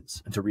make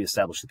amends and to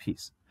reestablish the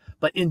peace.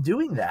 But in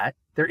doing that,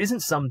 there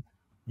isn't some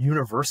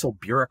universal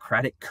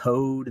bureaucratic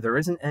code. There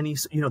isn't any,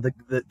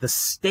 the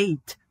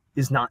state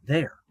is not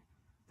there.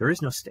 There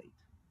is no state,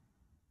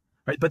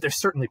 right? But there's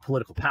certainly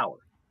political power,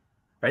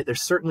 right?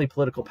 There's certainly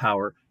political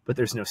power, but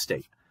there's no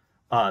state.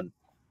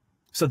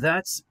 So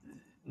that's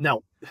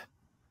now.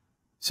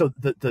 So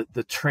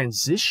the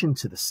transition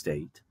to the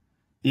state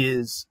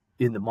is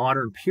in the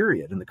modern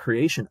period, in the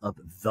creation of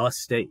the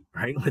state,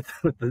 right?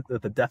 With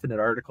the definite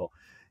article,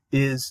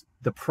 is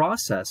the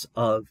process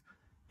of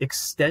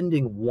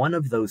extending one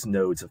of those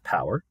nodes of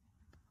power,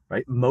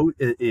 right?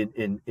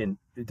 In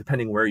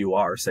depending where you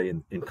are, say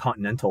in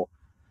continental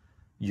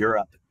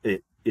Europe,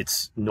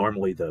 it's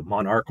normally the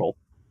monarchical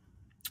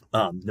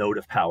node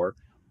of power,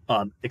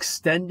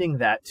 extending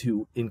that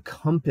to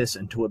encompass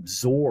and to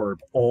absorb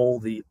all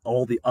the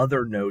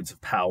other nodes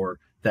of power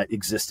that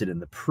existed in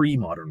the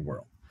pre-modern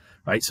world,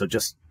 right? So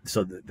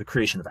the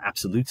creation of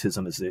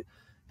absolutism is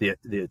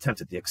the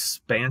attempt at the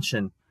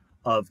expansion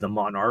of the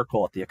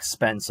monarchical at the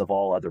expense of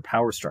all other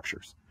power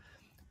structures.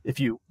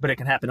 But it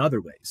can happen other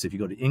ways. If you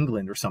go to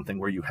England or something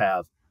where you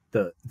have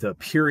the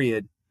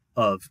period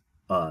of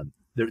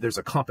there's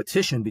a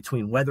competition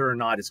between whether or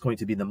not it's going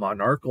to be the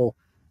monarchical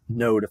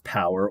node of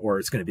power or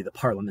it's going to be the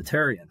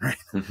parliamentarian, right?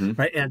 Mm-hmm.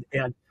 Right,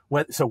 and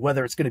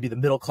whether it's going to be the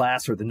middle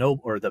class or the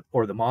noble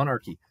or the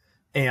monarchy,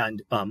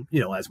 and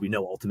as we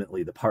know,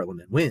 ultimately the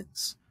parliament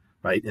wins,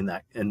 right? In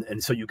that,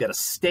 and so you get a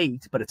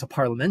state, but it's a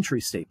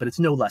parliamentary state, but it's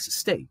no less a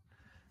state,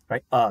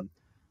 right?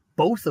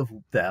 Both of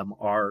them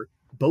are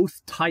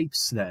both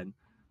types then.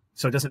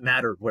 So it doesn't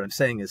matter. What I'm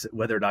saying is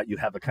whether or not you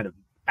have a kind of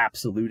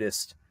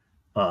absolutist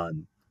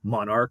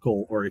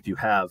monarchical or if you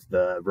have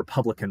the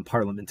Republican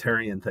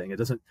parliamentarian thing. It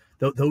doesn't,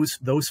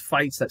 those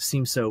fights that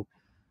seem so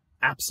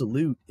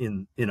absolute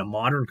in a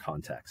modern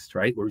context,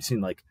 right? Where we've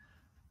seen like,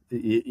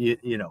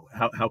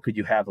 how could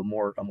you have a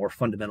more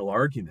fundamental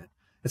argument?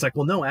 It's like,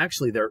 well, no,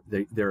 actually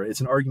there is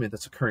an argument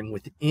that's occurring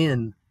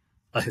within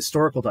a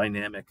historical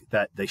dynamic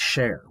that they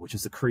share, which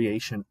is the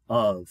creation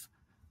of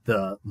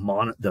the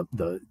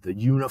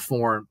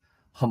uniform,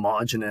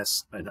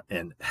 homogeneous,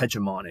 and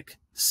hegemonic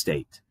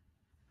state,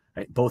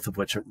 right? Both of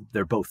which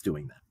they're both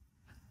doing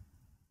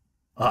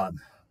that.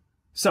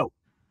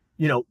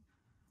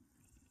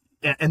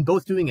 And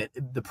both doing it,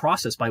 the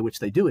process by which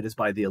they do it is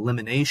by the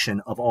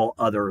elimination of all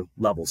other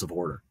levels of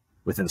order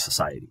within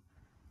society,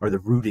 or the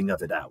rooting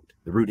of it out,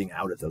 the rooting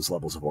out of those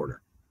levels of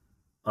order.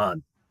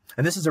 And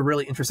this is a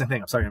really interesting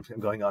thing. I'm sorry, I'm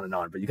going on and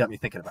on, but you got me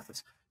thinking about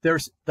this.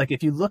 There's like,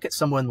 if you look at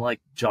someone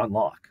like John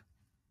Locke,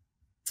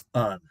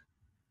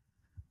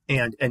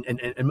 and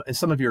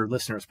some of your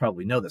listeners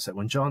probably know this, that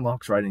when John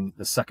Locke's writing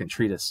the second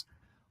treatise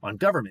on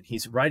government,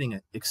 he's writing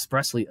it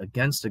expressly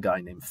against a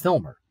guy named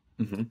Filmer.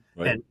 Mm-hmm,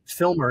 right. And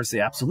Filmer is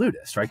the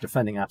absolutist, right?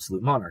 Defending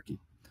absolute monarchy.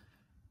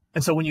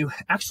 And so when you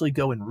actually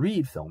go and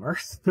read Filmer,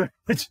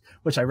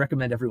 which I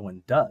recommend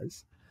everyone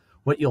does,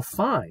 what you'll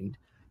find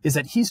is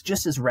that he's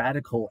just as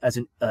radical as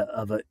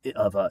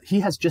he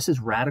has just as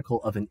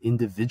radical of an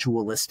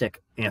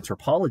individualistic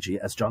anthropology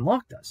as John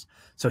Locke does.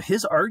 So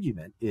his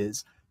argument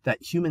is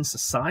that human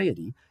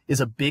society is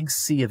a big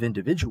sea of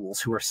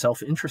individuals who are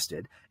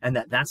self-interested, and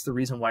that's the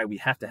reason why we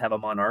have to have a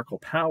monarchical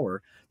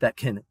power that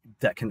can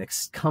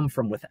come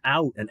from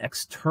without and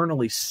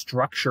externally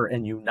structure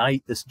and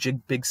unite this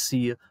big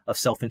sea of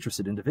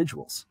self-interested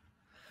individuals,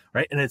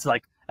 right? And it's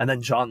like, and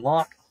then John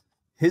Locke,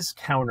 his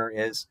counter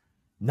is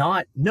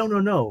not,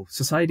 no,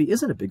 society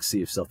isn't a big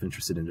sea of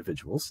self-interested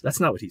individuals. That's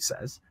not what he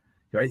says,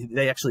 right?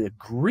 They actually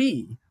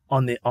agree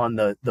on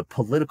the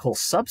political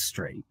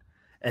substrate.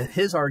 And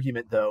his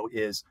argument, though,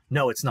 is,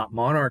 no, it's not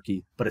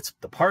monarchy, but it's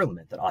the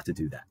parliament that ought to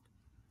do that.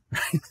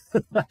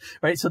 Right?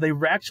 Right? So they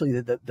actually,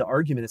 the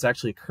argument is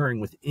actually occurring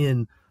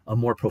within a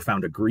more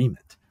profound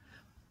agreement,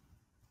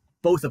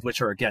 both of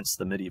which are against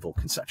the medieval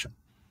conception.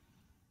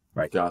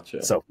 Right.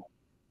 Gotcha. So,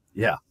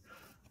 yeah.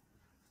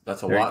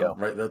 That's a lot,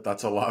 right?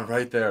 That's a lot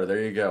right there.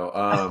 There you go.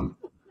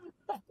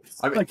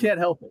 I can't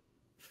help it.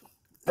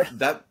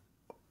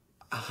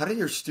 How do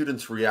your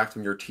students react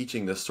when you're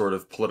teaching this sort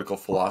of political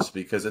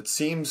philosophy? Because it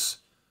seems,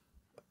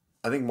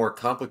 I think, more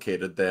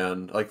complicated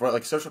than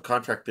like social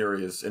contract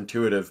theory is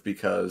intuitive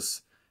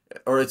because,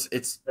 or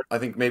it's I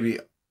think maybe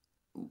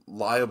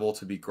liable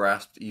to be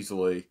grasped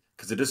easily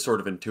because it is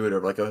sort of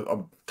intuitive, like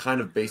a kind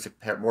of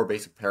more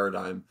basic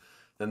paradigm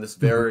than this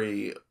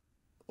very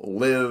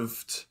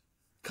lived,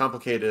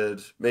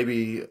 complicated,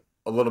 maybe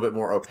a little bit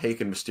more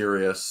opaque and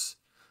mysterious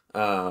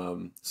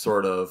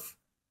sort of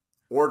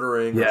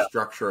ordering or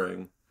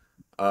structuring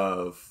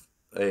of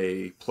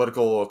a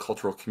political or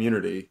cultural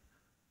community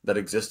that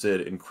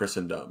existed in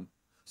Christendom.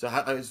 So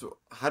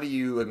how do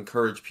you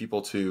encourage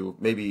people to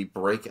maybe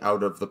break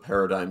out of the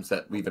paradigms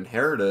that we've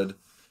inherited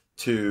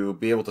to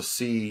be able to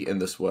see in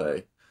this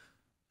way?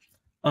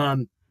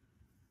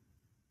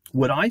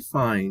 What I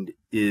find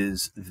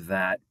is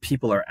that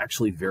people are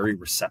actually very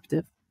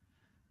receptive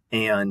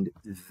and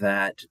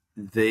that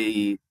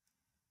they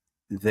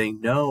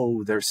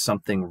know there's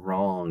something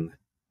wrong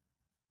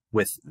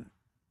with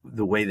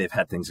the way they've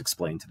had things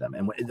explained to them,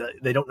 and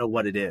they don't know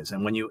what it is.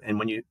 And when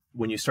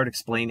you start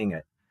explaining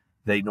it,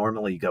 they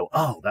normally go,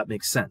 "Oh, that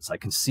makes sense. I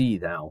can see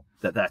now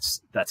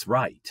that's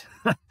right."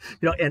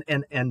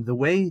 And the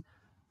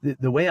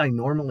way I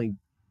normally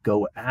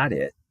go at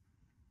it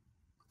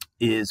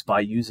is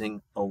by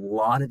using a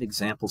lot of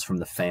examples from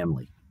the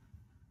family,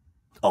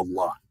 a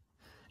lot.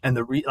 And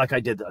like I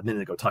did a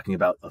minute ago, talking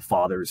about a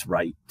father's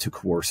right to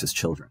coerce his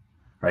children,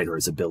 right, or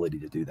his ability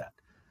to do that.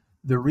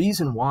 The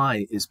reason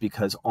why is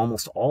because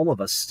almost all of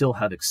us still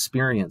have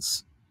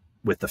experience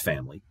with the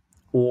family,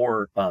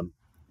 or,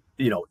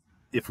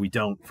 if we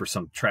don't, for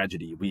some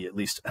tragedy, we at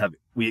least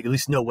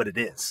know what it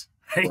is,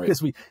 right?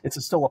 Because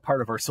it's still a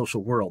part of our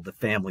social world. The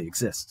family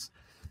exists,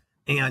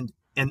 and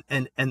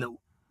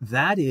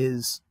that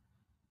is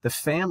the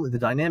family. The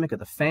dynamic of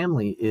the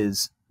family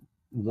is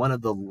one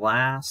of the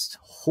last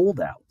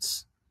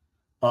holdouts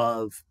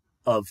of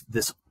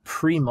this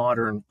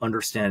pre-modern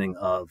understanding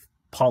of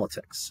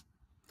politics.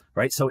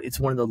 Right. So it's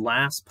one of the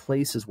last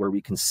places where we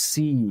can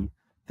see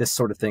this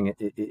sort of thing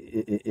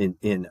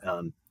in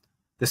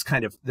this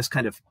kind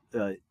of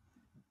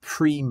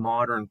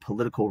pre-modern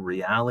political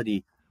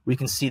reality. We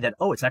can see that,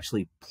 it's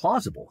actually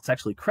plausible. It's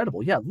actually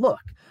credible. Yeah, look,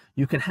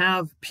 you can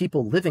have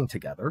people living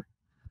together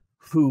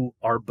who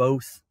are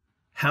both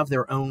have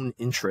their own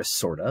interests,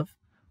 sort of,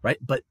 right,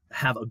 but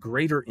have a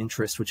greater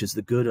interest, which is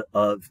the good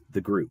of the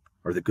group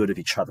or the good of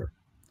each other.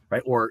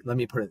 Right. Or let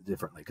me put it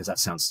differently, because that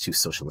sounds too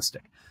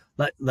socialistic.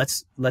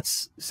 Let's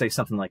say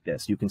something like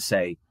this. You can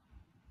say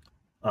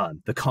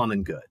the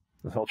common good.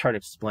 I'll try to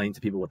explain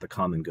to people what the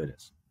common good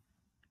is.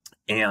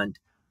 And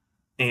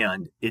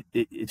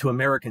it to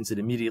Americans, it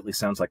immediately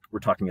sounds like we're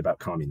talking about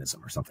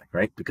communism or something,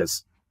 right?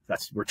 Because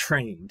we're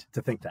trained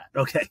to think that.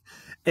 Okay.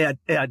 And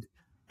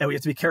we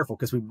have to be careful,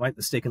 because we might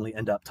mistakenly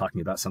end up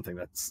talking about something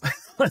that's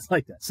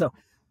like that. So,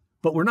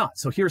 but we're not.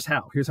 So here's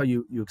how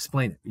you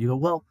explain it. You go,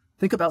 well,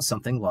 think about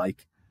something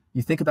like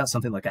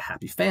a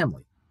happy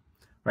family,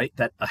 right?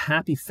 That a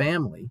happy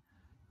family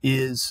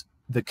is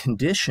the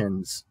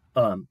conditions.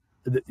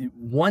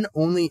 One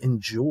only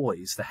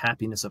enjoys the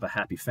happiness of a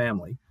happy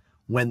family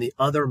when the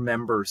other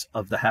members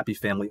of the happy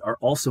family are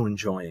also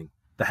enjoying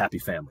the happy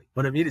family.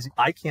 What I mean is,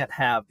 I can't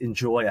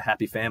enjoy a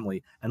happy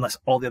family unless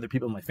all the other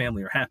people in my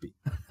family are happy,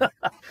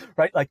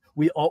 right? Like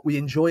we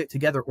enjoy it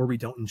together, or we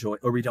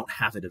don't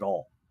have it at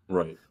all.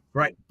 Right.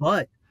 Right.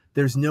 But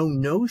there's no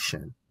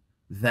notion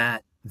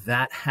that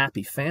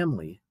happy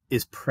family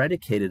is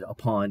predicated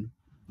upon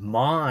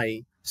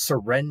my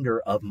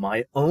surrender of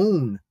my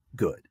own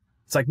good.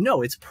 It's like,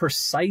 no, it's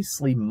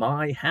precisely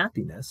my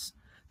happiness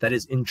that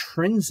is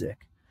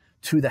intrinsic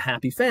to the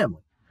happy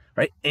family,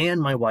 right?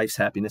 And my wife's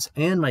happiness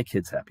and my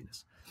kids'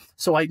 happiness.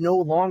 So I no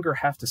longer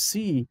have to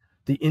see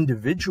the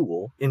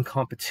individual in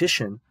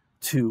competition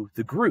to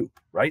the group,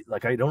 right?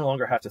 Like I no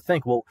longer have to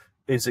think, well,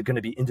 is it going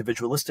to be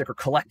individualistic or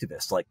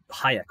collectivist, like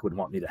Hayek would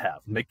want me to have?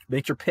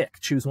 Make your pick,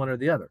 choose one or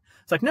the other.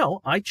 It's like,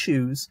 no, I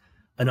choose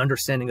an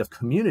understanding of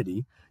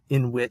community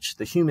in which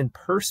the human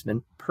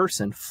person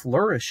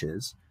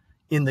flourishes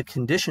in the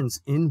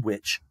conditions in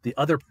which the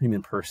other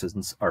human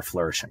persons are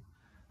flourishing,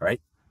 right?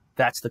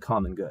 That's the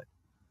common good.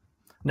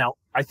 Now,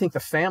 I think the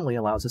family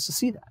allows us to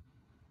see that,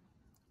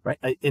 right?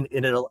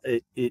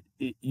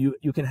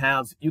 You can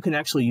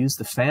actually use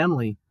the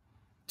family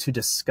to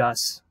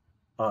discuss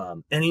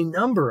any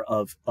number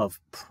of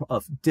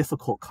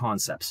difficult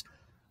concepts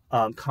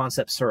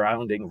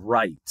surrounding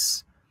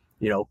rights,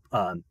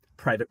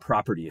 private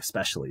property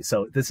especially.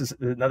 So this is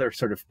another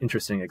sort of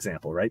interesting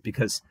example, right?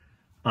 Because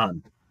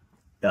in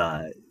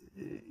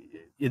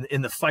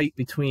the fight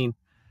between,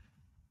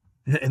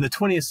 in the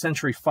 20th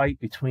century fight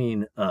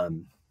between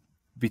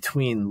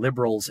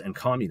liberals and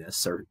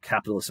communists, or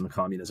capitalism and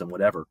communism,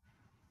 whatever,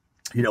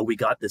 we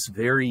got this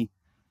very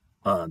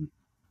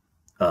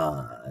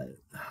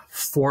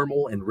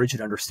formal and rigid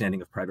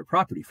understanding of private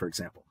property, for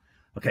example.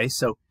 Okay,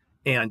 so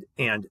and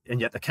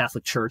yet the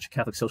Catholic Church,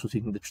 Catholic social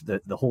teaching,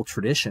 the whole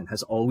tradition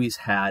has always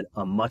had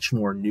a much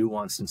more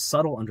nuanced and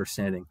subtle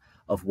understanding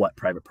of what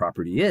private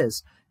property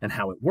is and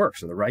how it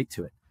works, or the right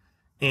to it.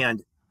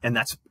 And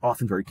that's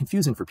often very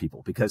confusing for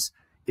people, because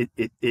it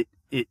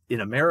in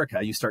America,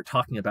 you start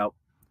talking about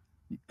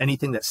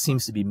anything that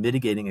seems to be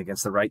mitigating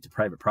against the right to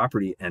private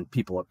property, and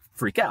people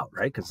freak out,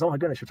 right? Because, oh my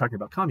goodness, you're talking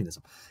about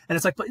communism. And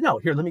it's like, but no,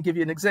 here, let me give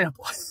you an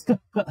example,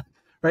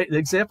 right? The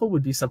example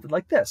would be something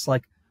like this.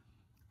 Like,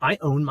 I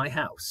own my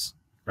house,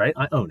 right?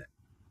 I own it.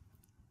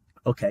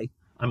 Okay,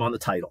 I'm on the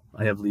title.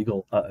 I have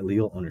legal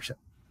ownership.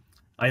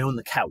 I own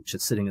the couch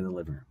that's sitting in the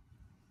living room.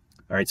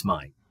 All right, it's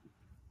mine.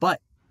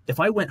 But if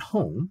I went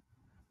home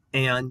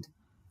and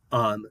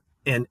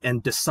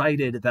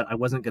decided that I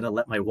wasn't going to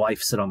let my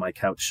wife sit on my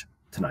couch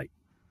tonight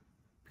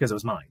because it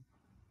was mine,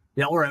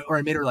 or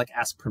I made her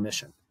ask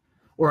permission,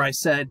 or I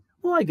said,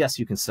 well, I guess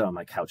you can sit on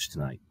my couch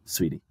tonight,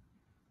 sweetie,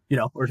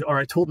 or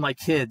I told my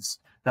kids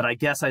that I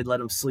guess I'd let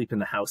them sleep in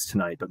the house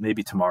tonight, but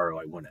maybe tomorrow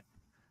I wouldn't,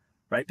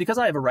 right? Because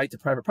I have a right to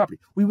private property.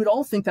 We would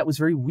all think that was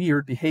very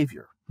weird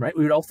behavior, right?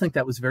 We would all think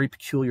that was very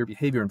peculiar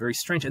behavior and very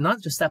strange, and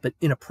not just that, but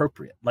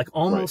inappropriate. Like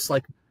almost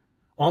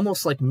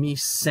like me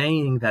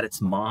saying that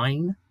it's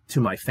mine to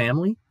my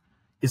family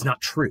is not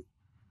true.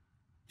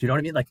 Do you know what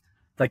I mean? Like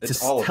It's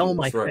to tell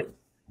my right.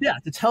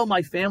 to tell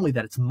my family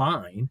that it's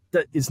mine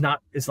that is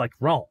like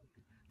wrong.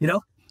 You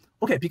know?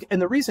 Okay,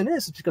 and the reason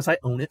is because I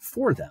own it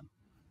for them,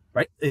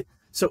 right?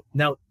 So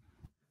now,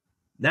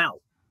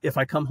 if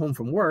I come home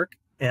from work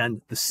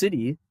and the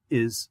city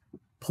is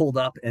pulled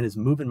up and is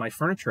moving my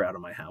furniture out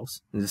of my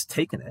house and is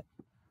taking it,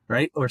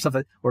 right? Or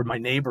something, or my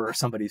neighbor or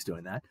somebody's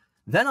doing that.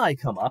 Then I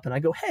come up and I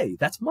go, hey,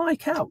 that's my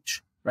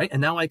couch, right?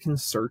 And now I can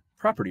assert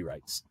property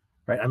rights,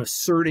 right? I'm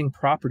asserting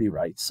property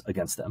rights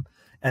against them.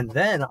 And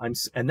then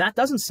and that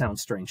doesn't sound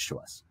strange to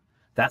us.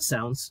 That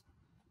sounds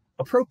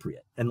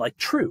appropriate and like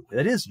true.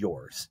 It is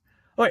yours.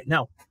 All right,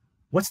 now,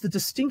 what's the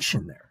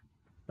distinction there,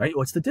 right?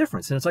 What's the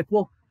difference? And it's like,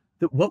 well,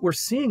 what we're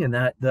seeing in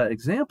that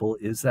example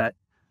is that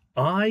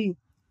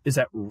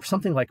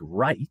something like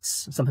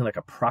rights, something like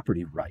a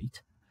property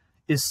right,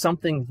 is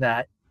something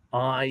that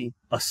I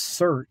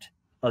assert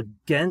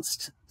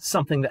against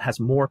something that has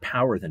more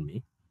power than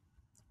me,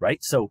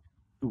 right? So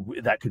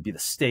that could be the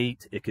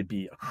state. It could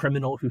be a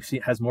criminal who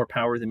has more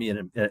power than me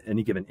at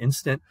any given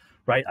instant,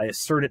 right? I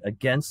assert it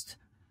against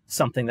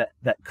something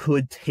that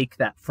could take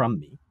that from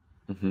me,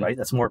 right?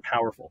 That's more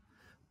powerful.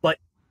 But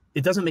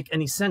it doesn't make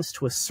any sense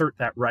to assert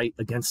that right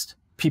against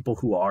people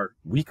who are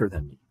weaker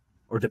than me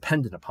or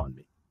dependent upon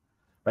me,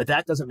 right?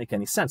 That doesn't make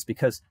any sense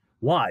because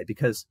why?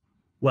 Because,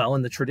 well,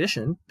 in the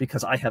tradition,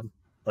 because I have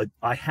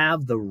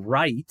the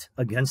right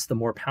against the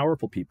more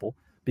powerful people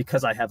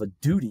because I have a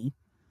duty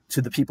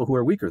to the people who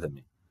are weaker than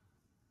me,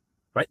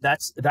 right?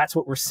 That's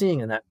what we're seeing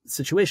in that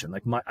situation.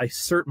 Like I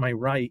assert my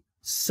right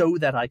so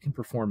that I can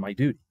perform my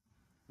duty.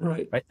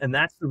 Right. And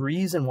that's the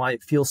reason why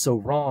it feels so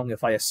wrong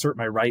if I assert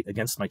my right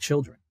against my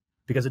children,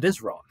 because it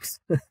is wrong.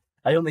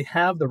 I only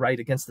have the right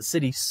against the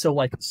city so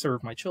I can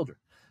serve my children.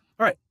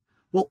 All right.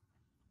 Well,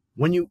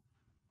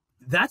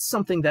 that's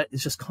something that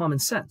is just common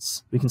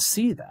sense. We can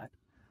see that,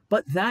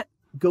 but that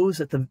goes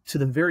to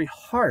the very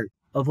heart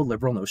of a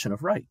liberal notion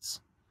of rights,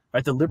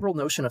 right? The liberal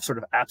notion of sort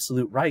of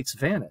absolute rights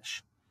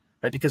vanish,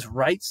 right? Because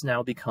rights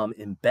now become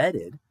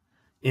embedded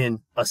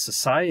in a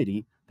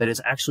society that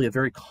is actually a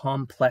very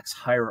complex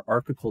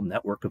hierarchical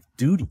network of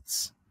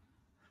duties,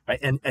 right?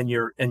 And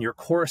your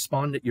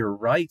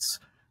rights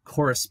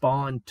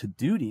correspond to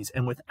duties,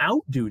 and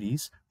without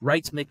duties,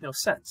 rights make no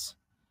sense.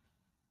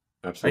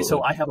 Absolutely. Right?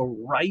 So I have a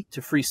right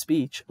to free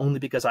speech only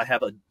because I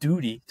have a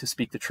duty to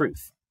speak the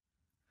truth,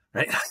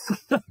 right?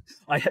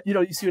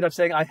 You see what I'm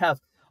saying? I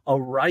have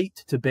a right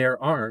to bear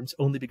arms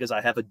only because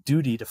I have a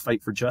duty to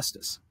fight for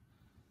justice.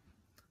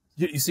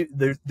 You see,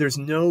 there's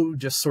no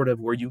just sort of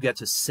where you get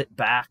to sit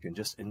back and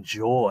just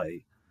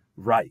enjoy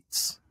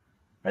rights,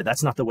 right?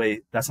 That's not the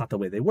way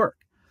they work.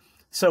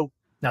 So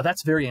now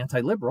that's very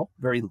anti-liberal,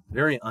 very,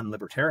 very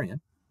unlibertarian,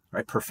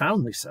 right?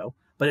 Profoundly so,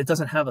 but it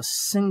doesn't have a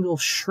single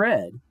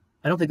shred.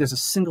 I don't think there's a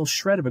single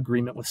shred of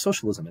agreement with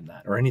socialism in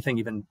that or anything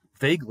even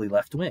vaguely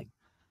left-wing,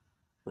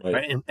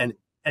 right?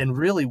 And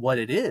really what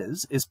it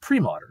is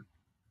pre-modern.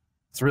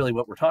 It's really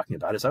what we're talking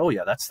about is, oh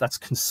yeah, that's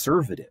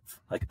conservative.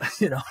 Like,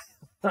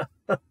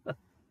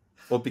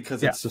 Well,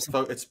 because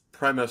it's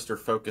premised or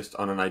focused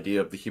on an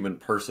idea of the human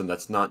person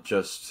that's not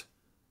just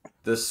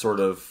this sort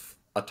of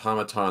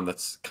automaton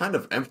that's kind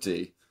of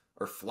empty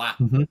or flat.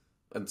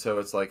 And so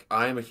it's like,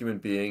 I am a human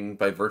being.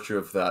 By virtue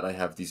of that, I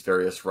have these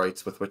various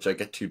rights with which I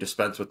get to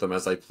dispense with them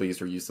as I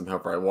please or use them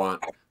however I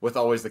want, with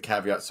always the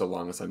caveat, so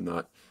long as I'm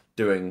not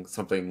doing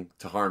something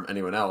to harm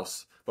anyone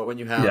else. But when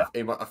you have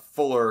a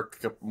fuller,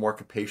 more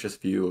capacious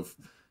view of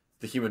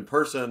the human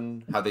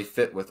person, how they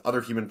fit with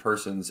other human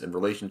persons in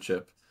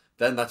relationship,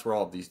 then that's where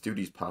all of these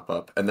duties pop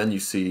up. And then you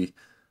see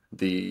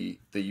the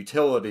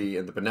utility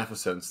and the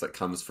beneficence that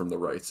comes from the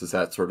rights. Is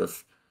that sort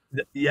of...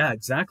 Yeah,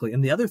 exactly.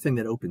 And the other thing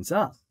that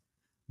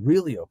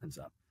really opens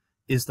up,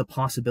 is the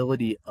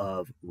possibility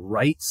of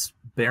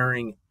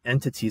rights-bearing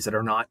entities that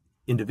are not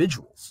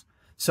individuals.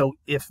 So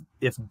if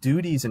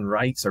duties and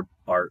rights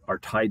are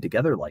tied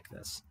together like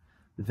this,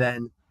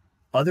 then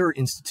other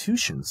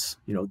institutions,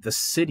 the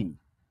city,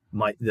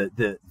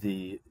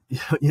 the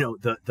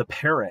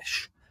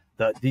parish,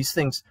 these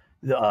things,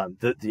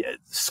 the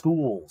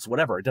schools,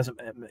 whatever,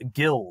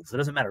 guilds, it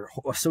doesn't matter.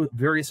 So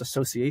various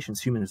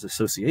associations, human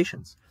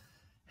associations,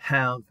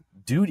 have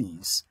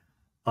duties,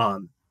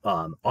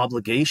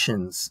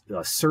 obligations,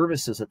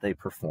 services that they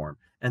perform,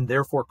 and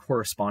therefore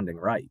corresponding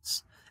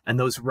rights. And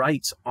those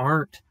rights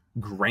aren't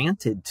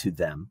granted to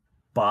them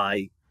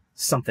by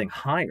something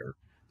higher.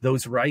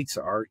 Those rights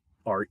are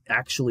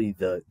actually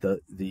the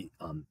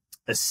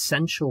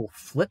essential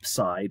flip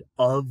side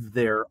of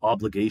their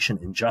obligation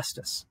in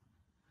justice.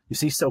 You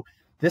see, so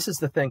this is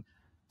the thing.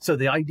 So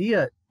the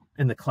idea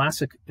in the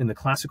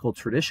classical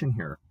tradition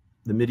here,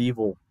 the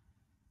medieval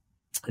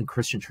and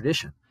Christian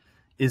tradition,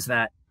 is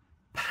that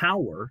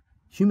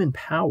human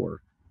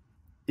power,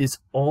 is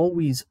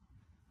always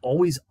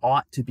always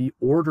ought to be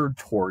ordered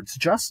towards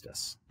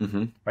justice,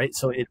 right?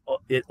 So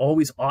it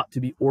always ought to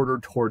be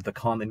ordered toward the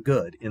common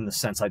good in the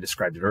sense I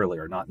described it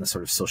earlier, not in the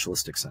sort of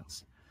socialistic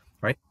sense,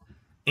 right?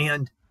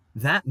 And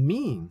that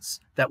means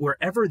that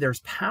wherever there's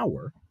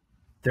power,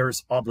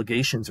 there's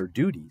obligations or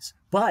duties,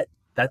 but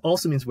that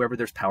also means wherever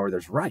there's power,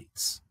 there's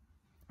rights,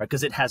 right?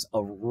 Because it has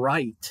a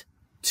right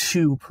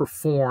to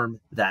perform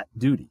that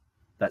duty,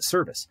 that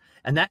service.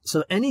 And that,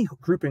 so any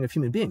grouping of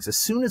human beings, as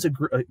soon as a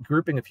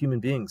grouping of human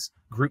beings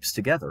groups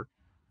together,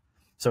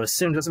 so as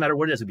soon, it doesn't matter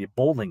what it is, it'd be a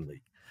bowling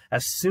league.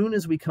 As soon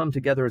as we come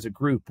together as a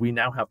group, we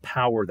now have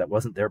power that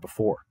wasn't there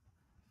before.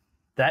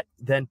 That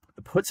then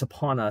puts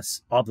upon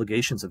us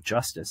obligations of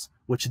justice,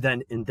 which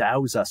then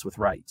endows us with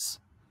rights,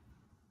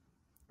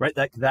 right?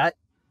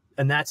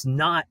 And that's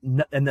not,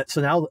 and that,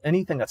 so now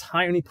anything that's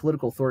higher, any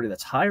political authority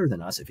that's higher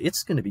than us, if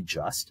it's going to be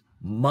just,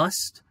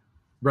 must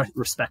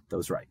respect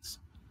those rights.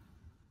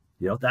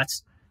 You know,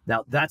 that's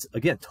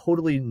again,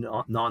 totally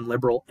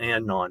non-liberal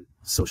and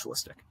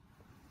non-socialistic.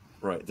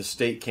 Right. The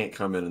state can't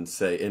come in and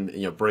say, and,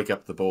 you know, break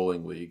up the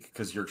bowling league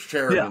because you're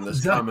sharing in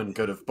this common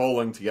good of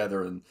bowling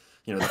together and,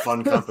 you know, the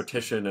fun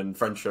competition and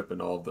friendship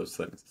and all of those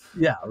things.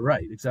 Yeah,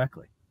 right.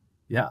 Exactly.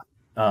 Yeah.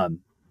 So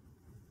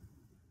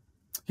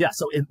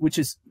which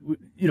is,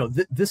 you know,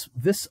 this,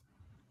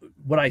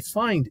 what I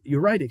find,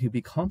 you're right, it could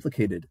be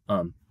complicated.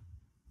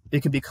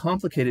 It can be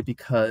complicated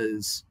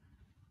because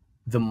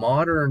a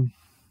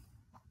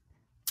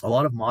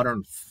lot of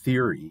modern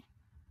theory,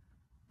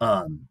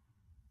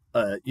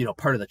 you know,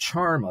 part of the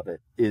charm of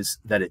it is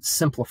that it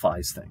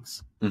simplifies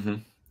things,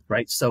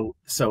 right? So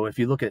if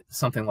you look at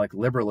something like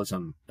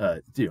liberalism,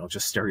 you know,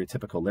 just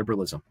stereotypical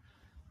liberalism,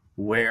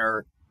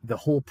 where the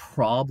whole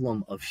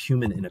problem of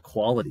human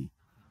inequality,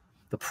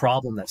 the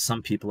problem that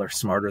some people are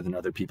smarter than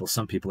other people,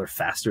 some people are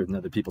faster than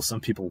other people,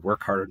 some people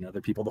work harder than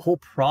other people, the whole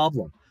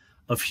problem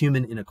of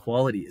human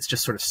inequality is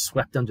just sort of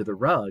swept under the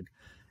rug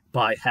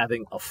by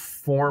having a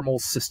formal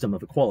system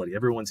of equality.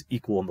 Everyone's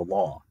equal in the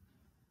law,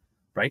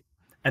 right?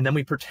 And then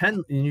we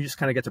pretend, and you just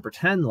kind of get to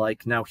pretend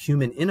like now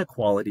human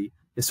inequality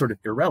is sort of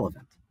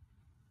irrelevant,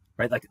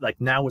 right? Like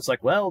now it's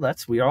like, well,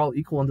 we are all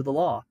equal under the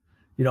law,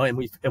 you know, and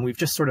we've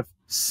just sort of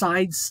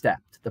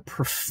sidestepped the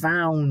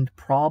profound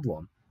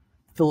problem,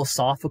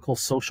 philosophical,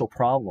 social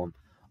problem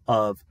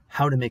of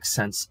how to make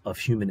sense of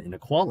human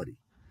inequality,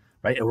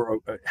 right? Or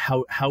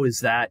how is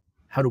that?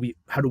 How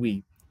do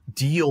we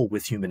deal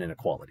with human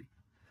inequality,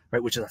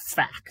 right? Which is a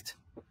fact,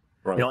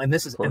 right? You know, and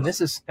this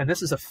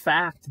is a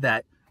fact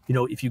that, you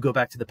know, if you go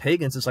back to the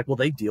pagans, it's like, well,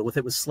 they deal with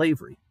it with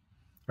slavery,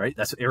 right?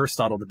 That's what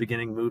Aristotle, the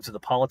beginning moves of the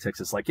politics.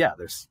 It's like, yeah,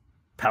 there's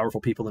powerful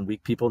people and the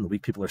weak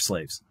people are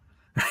slaves.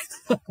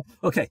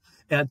 Okay.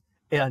 And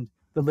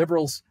the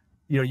liberals,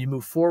 you know, you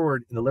move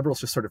forward and the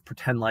liberals just sort of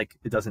pretend like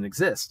it doesn't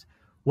exist.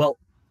 Well,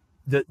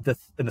 and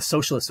the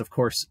socialists, of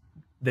course,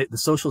 the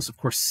socialists, of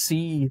course,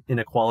 see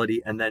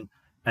inequality and then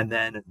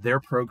their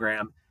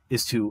program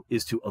is to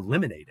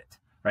eliminate it,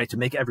 right? To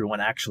make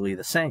everyone actually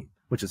the same,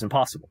 which is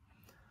impossible.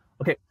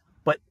 Okay.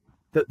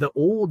 But the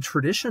old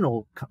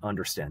traditional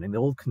understanding, the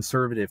old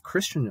conservative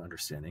Christian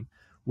understanding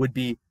would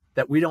be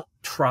that we don't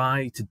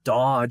try to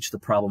dodge the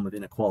problem of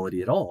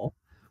inequality at all.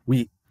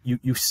 You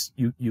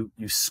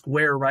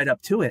square right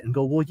up to it and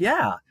go, well,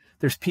 yeah,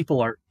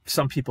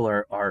 some people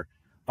are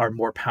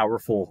more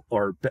powerful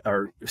or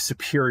are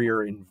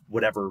superior in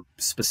whatever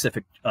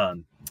specific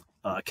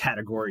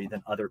category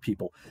than other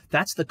people.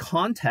 That's the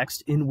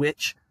context in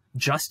which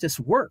justice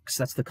works.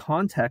 That's the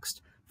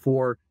context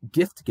for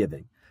gift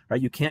giving,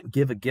 right? You can't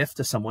give a gift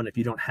to someone if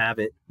you don't have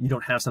it. You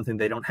don't have something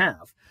they don't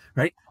have,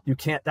 right? You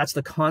can't. That's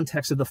the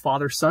context of the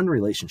father-son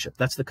relationship.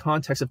 That's the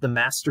context of the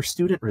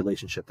master-student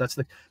relationship. That's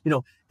the, you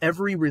know,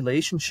 every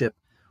relationship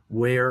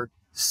where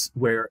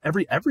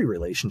every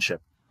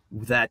relationship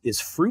that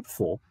is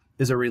fruitful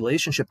is a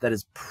relationship that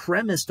is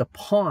premised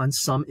upon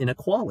some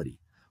inequality.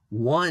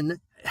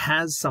 One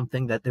has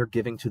something that they're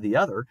giving to the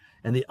other,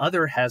 and the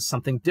other has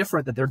something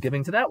different that they're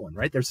giving to that one,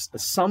 right? There's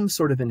some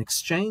sort of an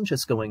exchange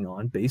that's going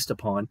on based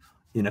upon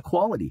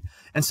inequality.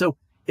 And so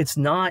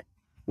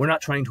we're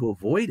not trying to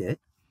avoid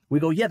it. We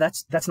go, yeah,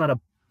 that's not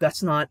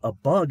a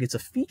bug, it's a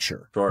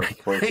feature. Sure,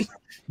 of course. Right?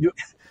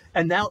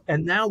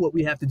 And now what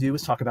we have to do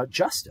is talk about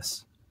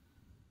justice,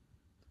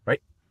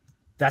 right?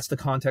 That's the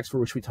context for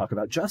which we talk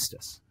about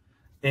justice.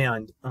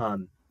 And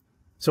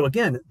so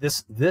again,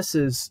 this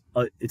is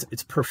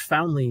it's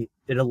profoundly,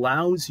 it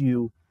allows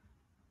you,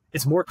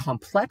 it's more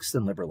complex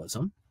than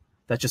liberalism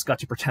that just got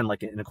to pretend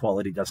like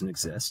inequality doesn't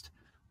exist,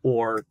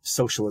 or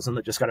socialism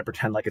that just got to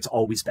pretend like it's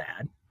always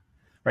bad,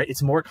 right?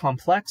 It's more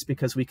complex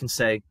because we can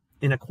say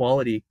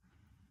inequality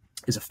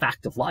is a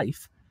fact of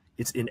life.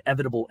 It's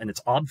inevitable and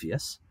it's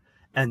obvious.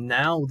 And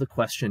now the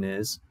question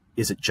is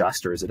it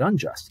just or is it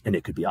unjust? And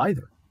it could be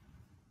either,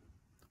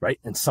 right?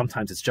 And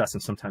sometimes it's just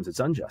and sometimes it's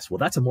unjust. Well,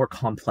 that's a more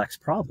complex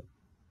problem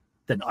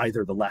than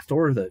either the left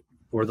or the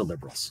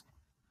liberals,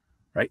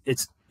 right?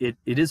 It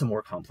is a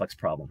more complex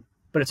problem,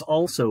 but it's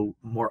also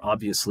more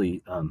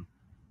obviously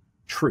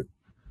true,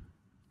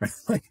 right?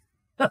 Like,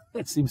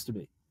 it seems to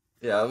be.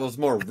 Yeah, it was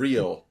more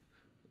real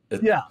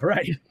Yeah,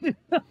 right.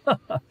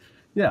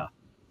 Yeah,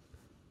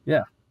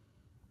 yeah,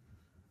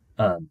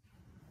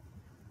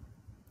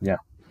 yeah.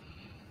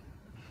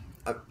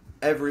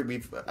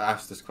 We've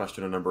asked this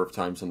question a number of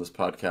times on this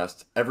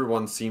podcast.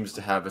 Everyone seems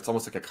to have, it's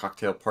almost like a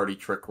cocktail party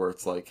trick where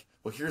it's like,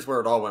 well, here's where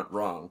it all went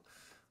wrong.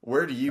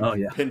 Where do you Oh,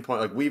 yeah.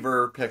 pinpoint, like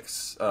Weaver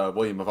picks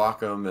William of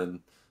Ockham and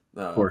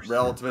Of course.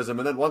 relativism,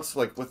 and then once,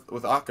 like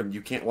with Ockham,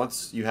 you can't,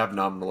 once you have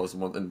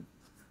nominalism and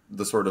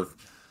the sort of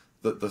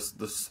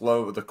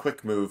the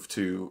quick move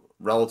to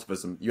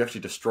relativism, you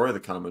actually destroy the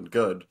common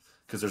good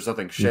because there's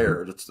nothing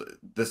shared.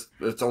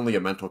 It's only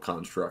a mental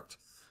construct.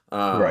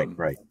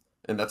 Right.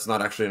 And that's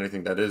not actually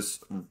anything that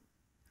is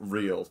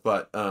real.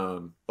 But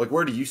like,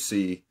 where do you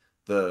see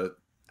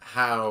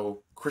how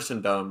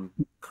Christendom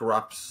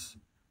corrupts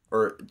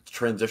or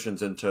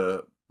transitions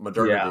into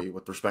modernity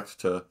with respect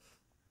to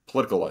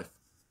political life?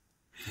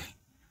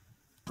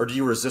 Or do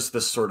you resist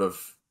this sort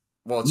of?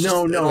 Well,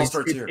 it all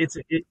starts here.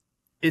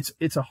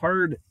 It's a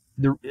hard.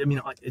 I mean,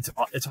 it's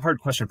a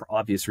hard question for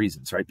obvious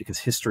reasons, right? Because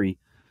history.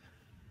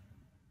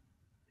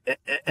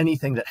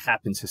 Anything that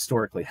happens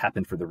historically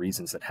happened for the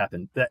reasons that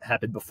happened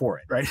before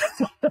it, right?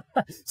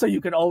 So you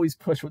can always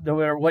push, no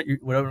matter what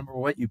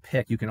you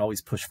pick, you can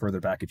always push further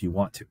back if you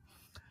want to.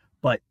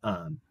 But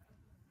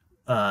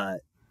I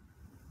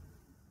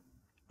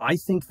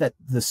think that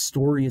the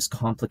story is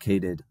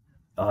complicated,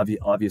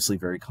 obviously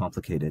very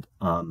complicated.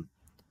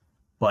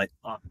 But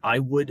I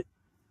want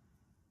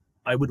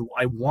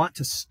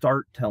to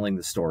start telling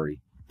the story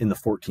in the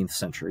 14th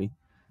century,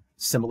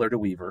 similar to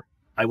Weaver.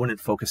 I wouldn't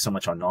focus so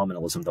much on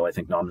nominalism, though I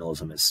think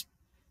nominalism is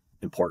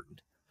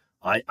important.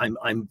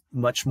 I'm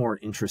much more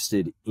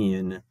interested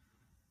in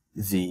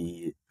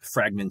the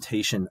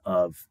fragmentation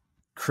of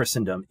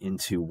Christendom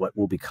into what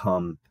will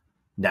become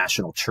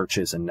national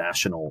churches and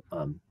national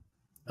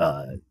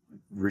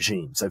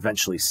regimes,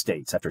 eventually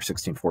states after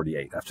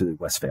 1648, after the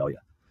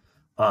Westphalia.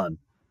 But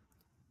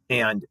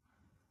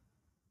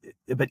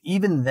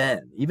even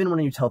then, even when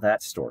you tell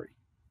that story,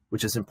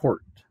 which is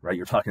important, right?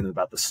 You're talking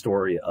about the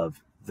story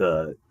of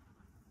the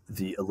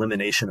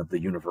elimination of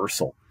the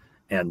universal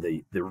and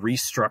the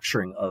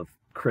restructuring of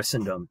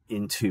Christendom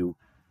into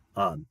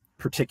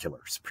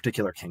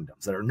particular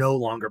kingdoms that are no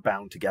longer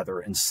bound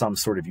together in some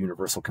sort of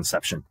universal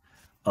conception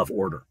of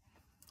order.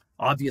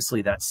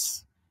 Obviously,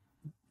 that's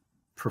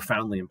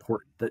profoundly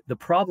important. The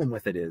problem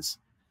with it is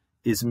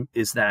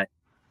that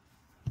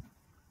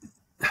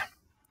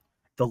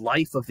the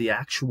life of the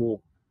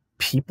actual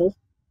people,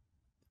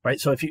 right?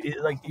 So if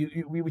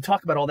we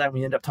talk about all that, and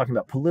we end up talking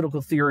about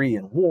political theory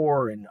and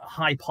war and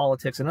high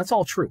politics, and that's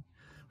all true,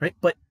 right?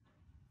 But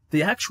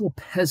the actual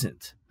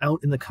peasant out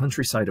in the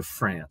countryside of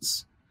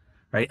France,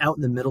 right, out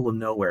in the middle of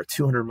nowhere,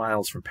 200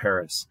 miles from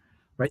Paris,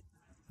 right,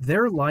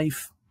 their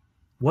life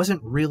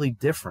wasn't really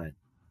different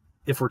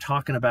if we're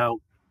talking about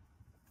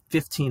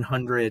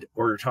 1500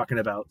 or we're talking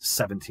about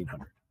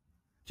 1700.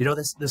 You know,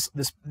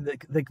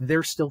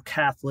 they're still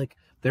Catholic.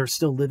 They're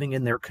still living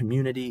in their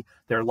community.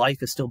 Their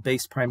life is still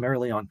based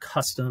primarily on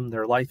custom.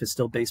 Their life is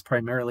still based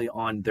primarily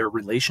on their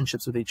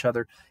relationships with each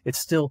other. It's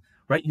still,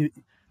 right?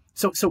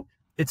 So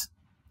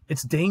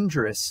it's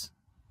dangerous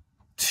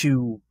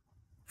to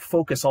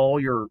focus all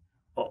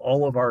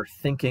of our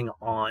thinking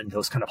on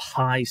those kind of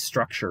high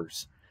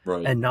structures,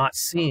 right, and not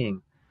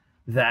seeing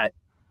that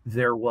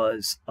there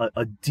was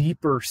a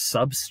deeper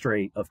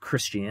substrate of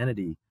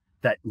Christianity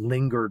that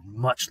lingered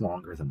much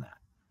longer than that,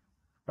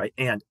 right?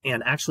 And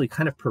actually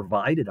kind of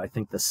provided, I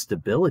think, the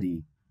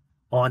stability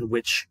on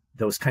which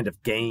those kind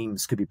of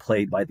games could be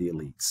played by the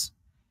elites.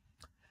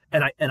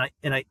 And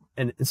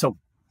so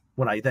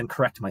when I then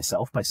correct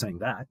myself by saying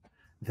that,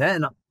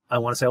 then I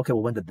want to say, okay,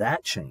 well, when did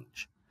that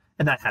change?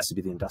 And that has to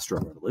be the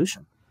Industrial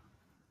Revolution.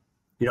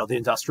 You know, the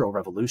Industrial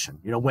Revolution,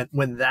 you know,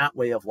 when that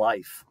way of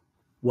life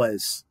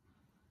was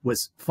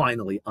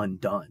finally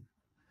undone.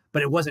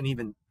 But it wasn't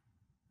even,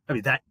 I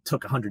mean, that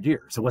took 100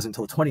 years. It wasn't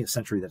until the 20th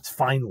century that it's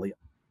finally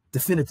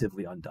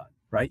definitively undone,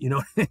 right? You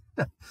know?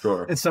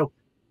 Sure. And so,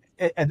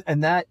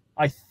 and that,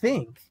 I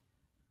think,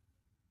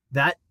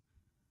 that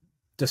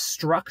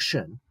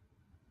destruction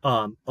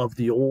of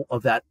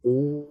that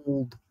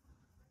old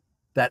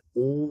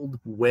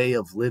way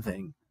of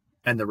living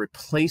and the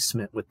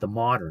replacement with the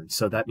modern.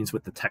 So that means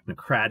with the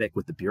technocratic,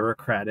 with the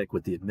bureaucratic,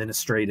 with the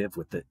administrative,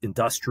 with the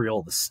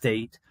industrial, the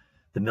state,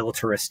 the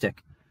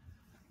militaristic.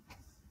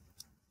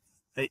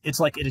 It's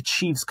like it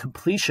achieves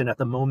completion at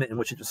the moment in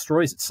which it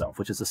destroys itself,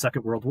 which is the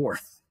Second World War.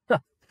 Do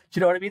you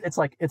know what I mean? It's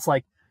like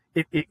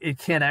it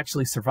can't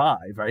actually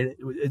survive, right?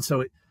 And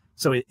so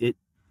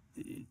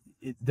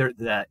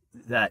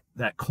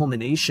that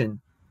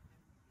culmination.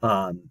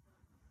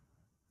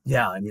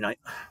 Yeah, I mean, I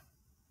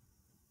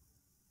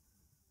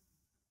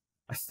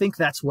think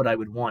that's what I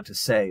would want to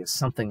say, is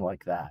something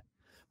like that.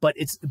 But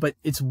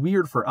it's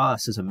weird for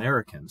us as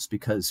Americans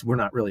because we're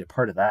not really a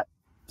part of that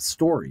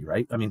story,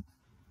 right? I mean,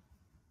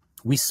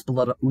 we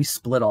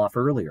split off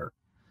earlier,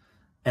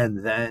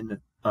 and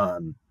then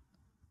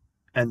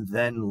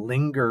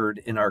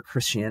lingered in our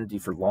Christianity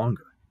for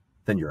longer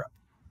than Europe.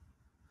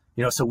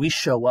 You know, so we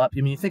show up.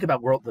 I mean, you think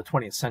about the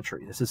 20th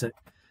century. This isn't,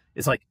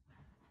 it's like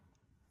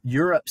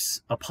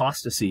Europe's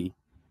apostasy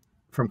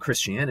from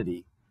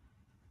Christianity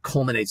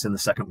culminates in the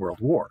Second World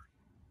War,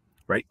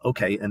 right?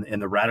 Okay,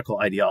 and the radical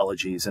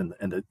ideologies and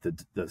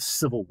the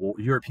civil war,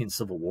 European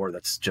Civil War,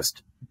 that's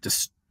just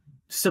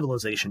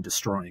civilization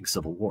destroying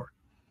civil war,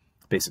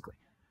 basically.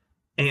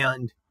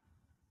 And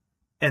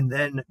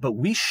then, but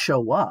we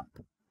show up,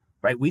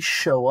 right? We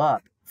show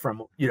up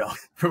from, you know,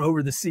 from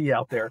over the sea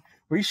out there.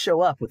 We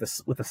show up with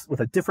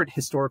a different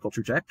historical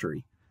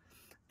trajectory,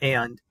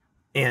 and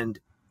then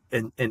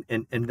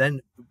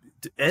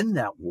to end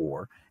that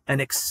war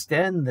and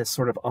extend this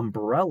sort of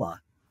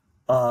umbrella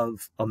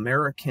of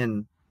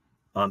American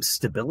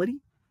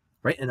stability,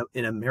 right?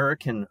 In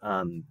American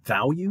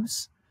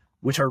values,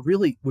 which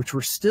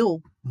were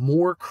still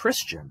more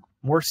Christian,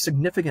 more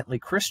significantly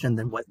Christian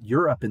than what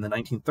Europe in the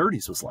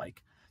 1930s was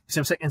like. You see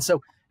what I'm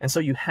saying? And so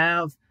you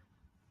have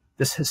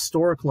this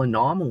historical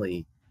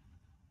anomaly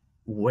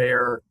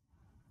where,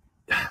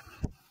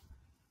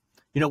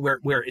 you know,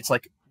 where it's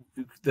like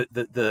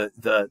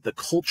the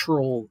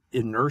cultural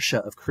inertia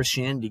of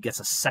Christianity gets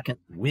a second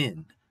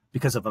wind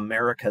because of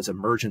America's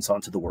emergence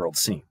onto the world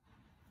scene,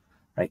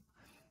 right?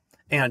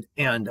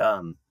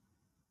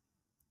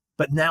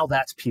 But now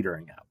that's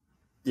petering out.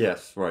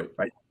 Yes, right.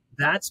 Right.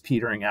 That's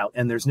petering out,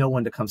 and there's no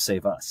one to come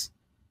save us,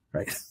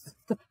 right?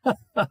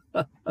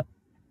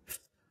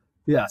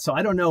 Yeah. So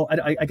I don't know.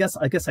 I guess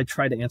I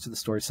tried to answer the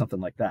story something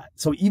like that.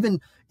 So even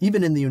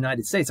in the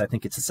United States, I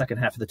think it's the second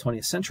half of the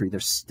 20th century.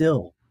 There's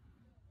still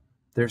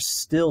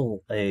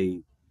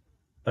a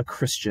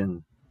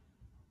Christian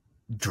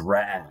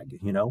drag,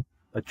 you know,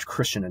 a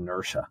Christian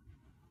inertia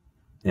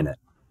in it.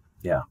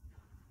 Yeah.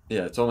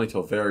 Yeah. It's only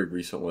till very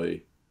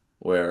recently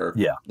where,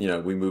 you know,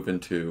 we move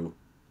into,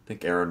 I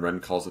think Aaron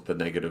Renn calls it the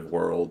negative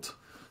world,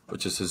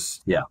 which is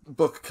his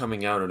book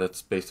coming out, and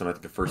it's based on, I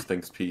think, a First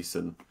Things piece,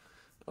 and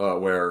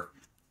where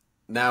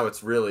now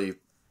it's really,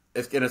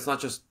 it's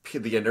not just,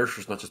 the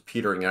inertia is not just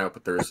petering out,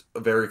 but there's a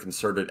very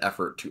concerted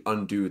effort to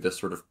undo this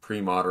sort of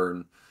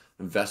pre-modern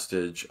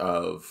vestige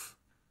of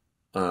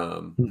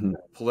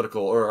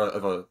political or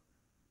of a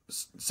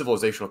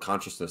civilizational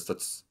consciousness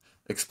that's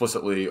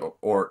explicitly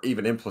or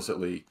even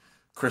implicitly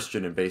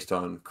Christian and based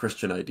on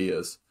Christian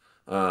ideas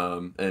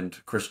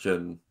and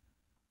Christian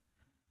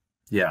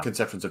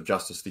conceptions of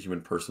justice, the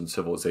human person,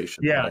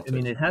 civilization. Yeah, politics. I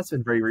mean, it has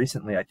been very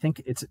recently. I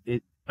think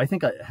it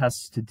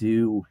has to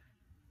do.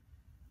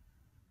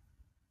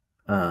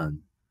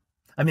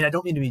 I mean, I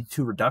don't mean to be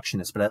too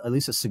reductionist, but at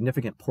least a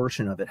significant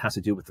portion of it has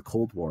to do with the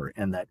Cold War,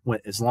 and that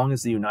as long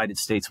as the United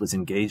States was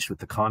engaged with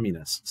the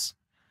communists,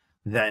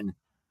 then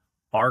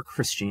our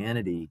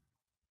Christianity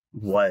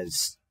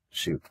was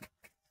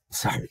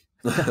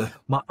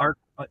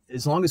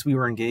as long as we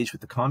were engaged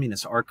with the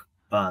communists, our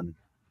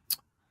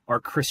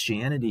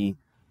Christianity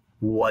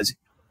was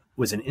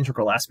an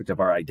integral aspect of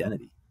our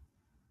identity,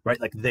 right?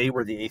 Like they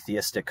were the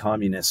atheistic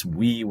communists,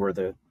 we were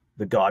the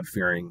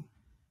God-fearing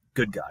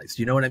good guys.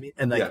 Do you know what I mean?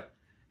 And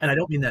and I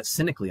don't mean that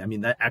cynically. I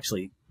mean that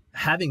actually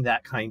having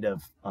that kind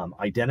of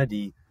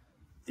identity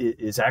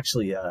is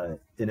actually an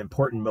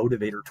important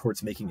motivator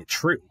towards making it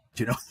true.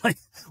 Do you know, like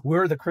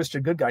we're the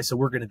Christian good guys, so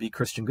we're going to be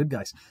Christian good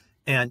guys,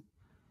 and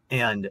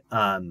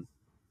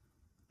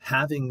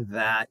having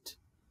that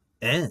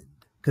end.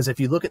 Because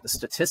if you look at the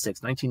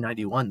statistics,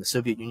 1991, the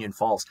Soviet Union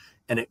falls,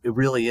 and it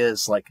really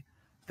is like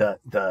the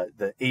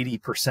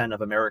 80%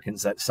 of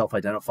Americans that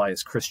self-identify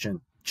as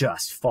Christian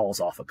just falls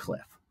off a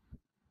cliff,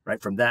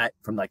 right? From that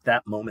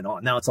moment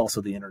on. Now it's also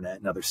the internet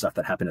and other stuff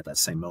that happened at that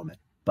same moment.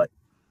 But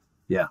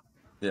yeah.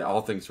 Yeah,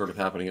 all things sort of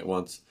happening at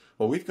once.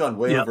 Well, we've gone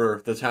way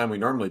over the time we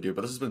normally do,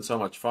 but this has been so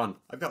much fun.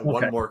 I've got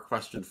one more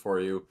question for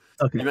you.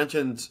 Okay. You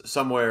mentioned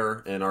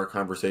somewhere in our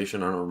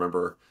conversation, I don't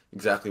remember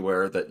exactly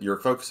where, that you're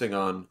focusing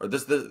on, or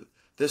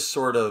this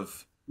sort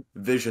of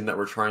vision that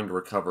we're trying to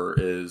recover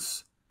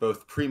is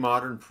both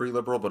pre-modern,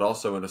 pre-liberal, but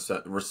also in a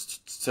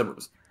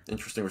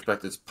interesting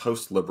respect, it's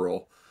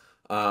post-liberal.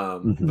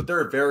 But there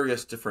are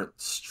various different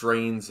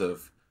strains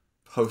of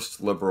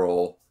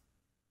post-liberal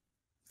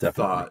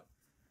thought.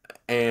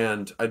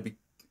 And how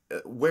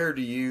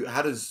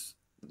does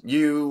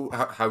New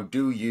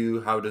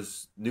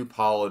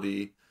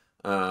Polity,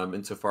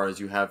 insofar as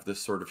you have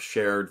this sort of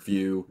shared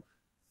view,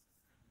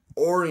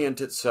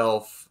 orient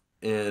itself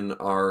in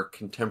our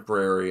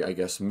contemporary, I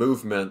guess,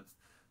 movement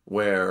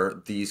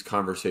where these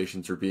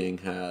conversations are being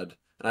had?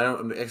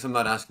 And I guess I'm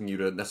not asking you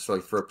to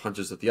necessarily throw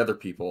punches at the other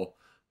people,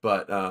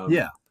 but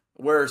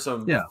where do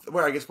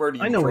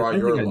you draw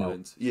your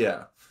lines?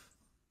 Yeah.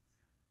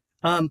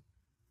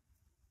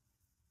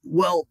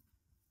 Well,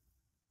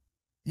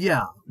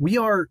 yeah, we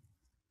are.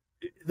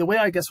 The way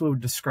I guess we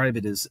would describe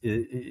it is,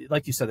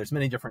 like you said, there's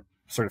many different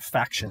sort of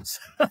factions.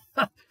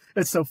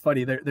 It's so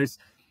funny. There's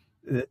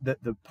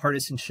the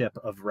partisanship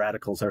of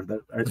radicals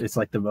it's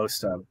like the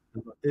most.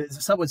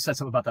 Someone said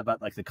something about that, about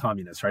like the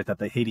communists, right? That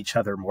they hate each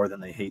other more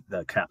than they hate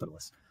the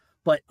capitalists.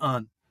 But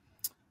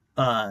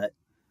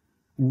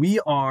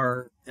we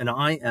are, and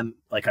I am,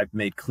 like I've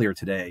made clear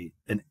today,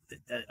 an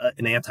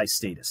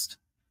anti-statist.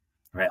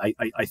 Right.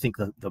 I think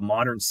the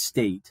modern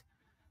state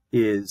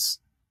is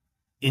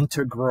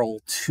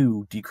integral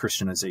to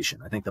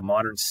dechristianization. I think the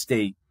modern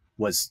state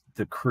was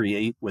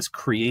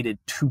created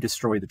to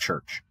destroy the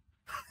church,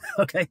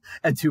 okay,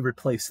 and to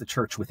replace the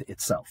church with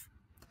itself.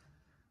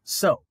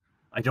 So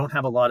I don't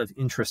have a lot of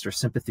interest or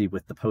sympathy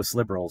with the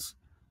post-liberals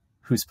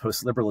whose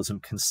post-liberalism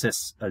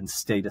consists in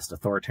statist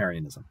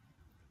authoritarianism,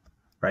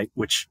 right?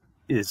 Which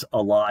is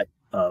a lot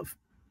of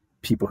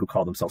people who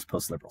call themselves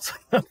post-liberals.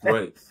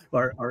 Right.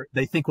 Or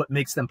they think what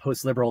makes them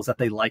post-liberal is that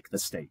they like the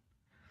state,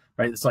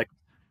 right? It's like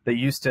they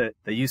used to,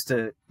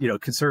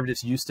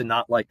 conservatives used to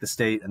not like the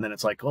state. And then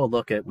it's like, oh,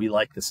 look we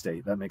like the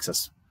state. That makes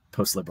us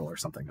post-liberal or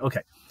something.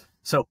 Okay.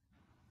 So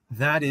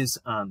that is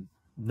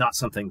not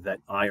something that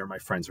I or my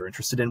friends are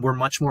interested in. We're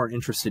much more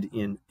interested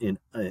in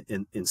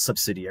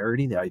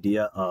subsidiarity, the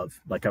idea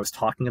of, like I was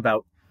talking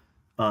about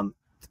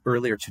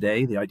earlier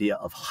today, the idea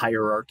of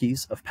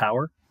hierarchies of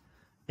power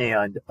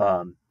and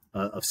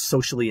of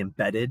socially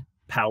embedded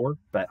power,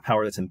 but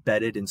power that's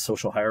embedded in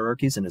social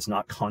hierarchies and is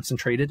not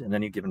concentrated in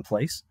any given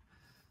place.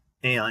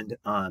 And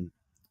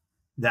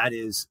that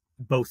is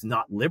both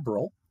not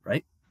liberal,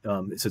 right?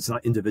 So it's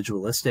not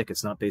individualistic.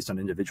 It's not based on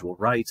individual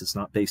rights. It's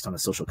not based on a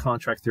social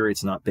contract theory.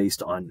 It's not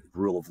based on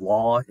rule of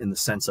law in the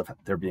sense of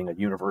there being a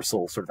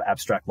universal sort of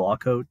abstract law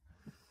code.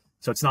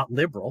 So it's not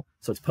liberal.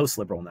 So it's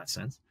post-liberal in that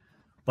sense,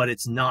 but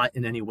it's not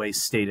in any way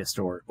statist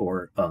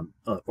or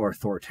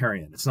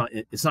authoritarian. It's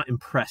not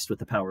impressed with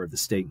the power of the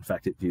state. In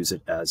fact, it views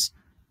it as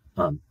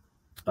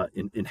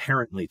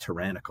inherently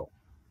tyrannical.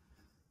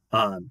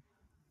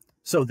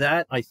 So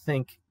that, I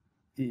think,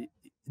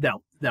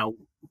 now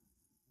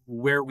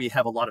where we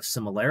have a lot of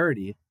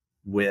similarity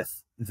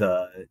with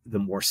the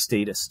more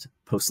statist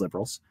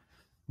post-liberals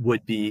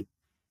would be,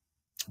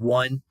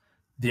 one,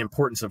 the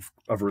importance of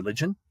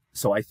religion.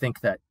 So I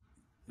think that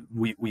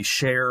we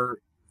share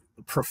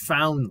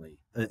profoundly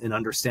in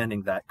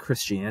understanding that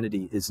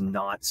Christianity is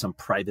not some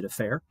private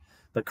affair,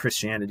 but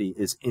Christianity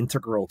is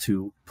integral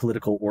to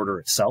political order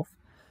itself.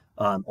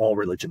 All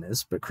religion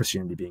is, but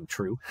Christianity being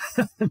true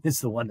is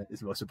the one that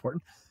is most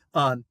important.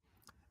 And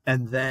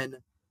then,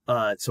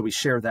 so we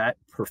share that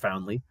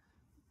profoundly.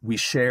 We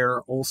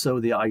share also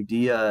the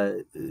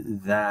idea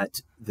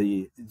that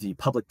the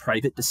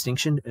public-private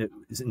distinction,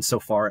 is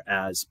insofar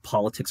as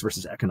politics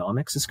versus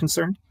economics is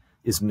concerned,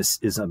 is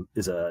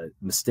a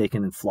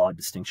mistaken and flawed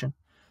distinction.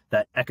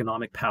 That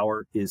economic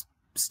power is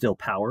still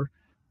power.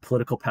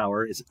 Political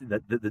power is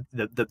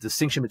the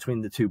distinction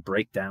between the two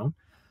break down.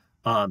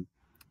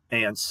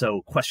 And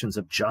so questions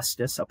of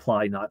justice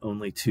apply not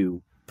only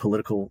to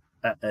political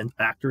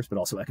actors, but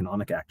also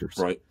economic actors.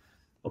 Right.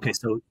 Okay,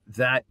 so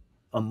that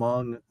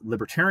among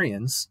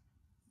libertarians,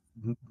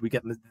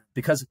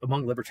 because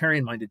among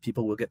libertarian-minded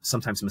people will get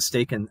sometimes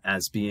mistaken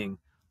as being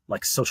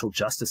like social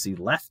justice-y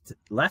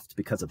left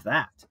because of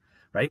that,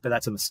 right? But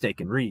that's a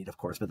mistaken read, of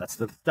course, but that's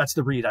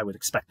the read I would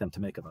expect them to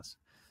make of us.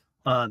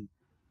 I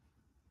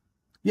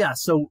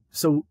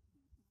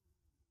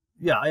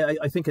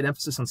think an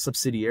emphasis on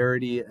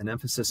subsidiarity, an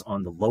emphasis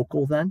on the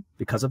local then,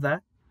 because of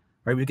that,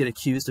 right? We get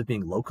accused of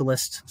being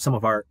localist. Some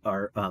of our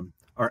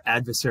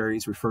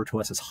adversaries refer to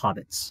us as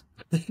hobbits,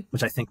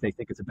 which I think they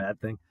think is a bad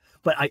thing.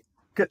 But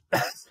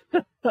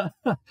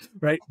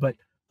right? But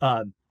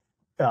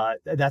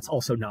that's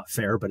also not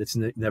fair, but it's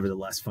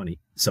nevertheless funny.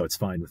 So it's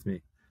fine with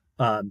me.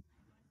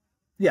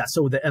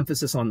 So the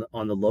emphasis on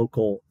the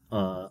local,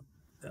 on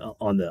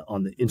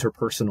the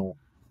interpersonal,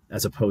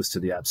 as opposed to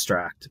the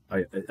abstract,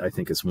 I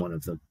think is one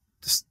of the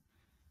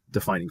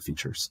defining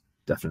features,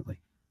 definitely.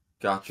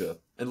 Gotcha.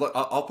 And look,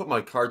 I'll put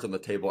my cards on the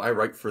table. I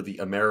write for the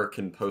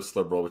American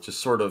Post-Liberal, which is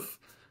sort of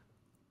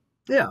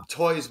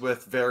toys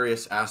with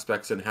various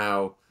aspects and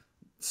how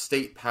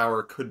state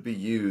power could be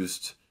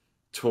used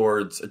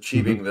towards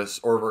achieving this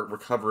or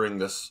recovering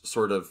this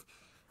sort of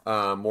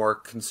more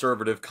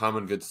conservative,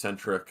 common good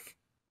centric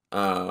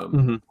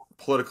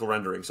political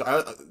rendering.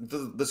 So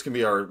this can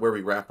be where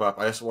we wrap up.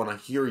 I just want to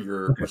hear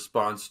your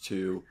response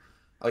to,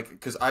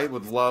 because I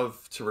would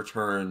love to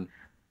return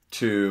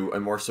to a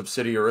more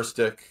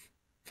subsidiaristic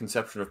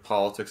conception of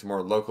politics, a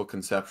more local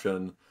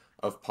conception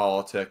of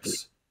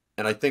politics.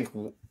 And I think,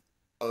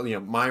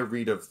 my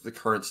read of the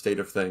current state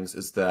of things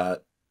is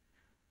that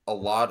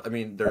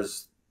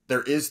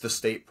there is the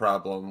state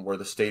problem where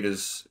the state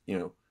is,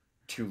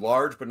 too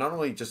large, but not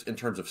only just in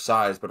terms of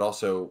size, but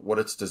also what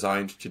it's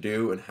designed to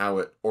do and how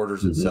it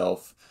orders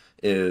itself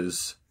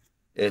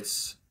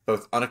it's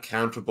both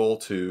unaccountable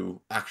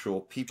to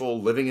actual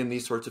people living in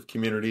these sorts of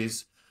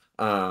communities.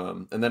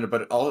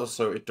 But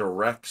also it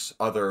directs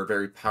other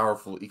very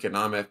powerful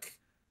economic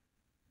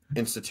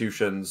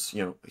institutions,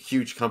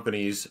 huge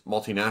companies,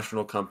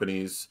 multinational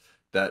companies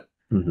that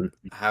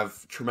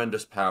have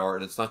tremendous power.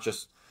 And it's not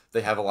just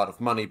they have a lot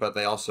of money, but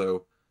they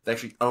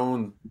actually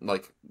own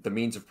the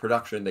means of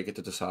production. They get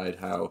to decide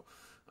how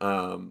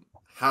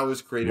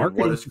is created,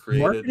 what is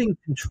created. Marketing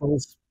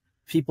controls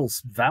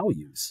people's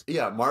values.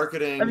 Yeah,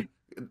 marketing,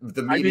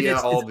 the media,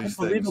 all these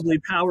things. It's unbelievably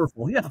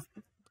powerful. Yeah.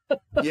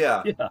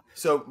 Yeah.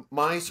 So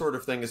my sort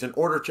of thing is, in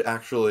order to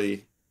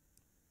actually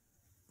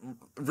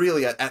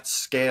really at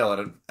scale, at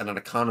an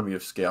economy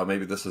of scale,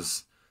 maybe this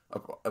is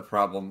a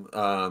problem,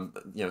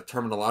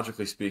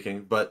 terminologically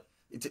speaking, but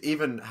to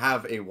even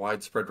have a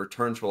widespread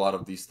return to a lot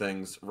of these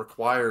things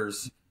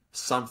requires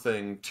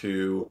something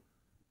to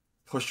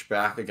push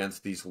back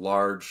against these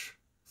large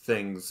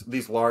things,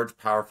 these large,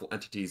 powerful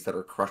entities that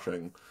are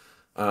crushing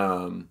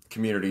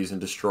communities and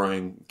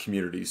destroying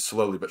communities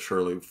slowly but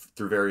surely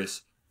through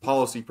various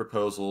policy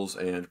proposals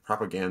and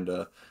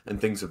propaganda and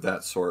things of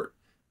that sort.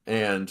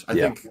 And I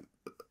think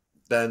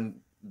then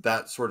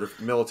that sort of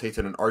militates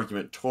in an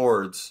argument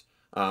towards,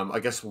 I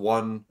guess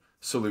one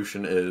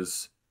solution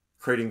is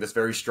creating this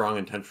very strong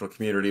intentional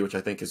community, which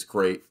I think is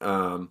great.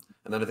 And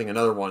then I think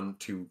another one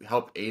to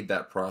help aid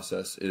that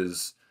process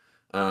is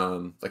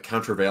a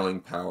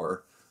countervailing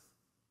power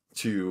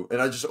to, and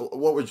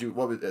what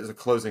would, as a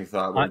closing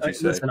thought, what would you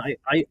say? Listen,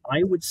 I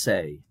would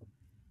say,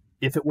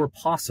 if it were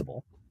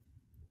possible,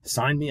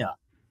 sign me up,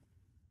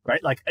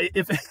 right? Like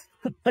if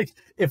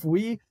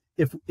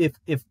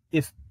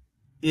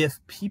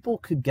people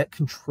could get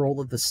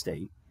control of the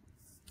state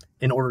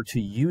in order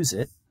to use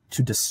it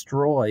to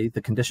destroy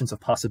the conditions of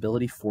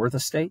possibility for the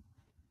state,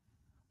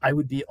 I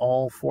would be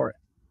all for it.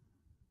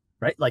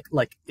 Right?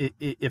 Like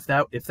if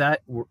that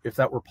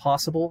were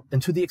possible,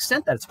 and to the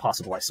extent that it's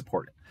possible, I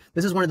support it.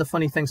 This is one of the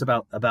funny things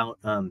about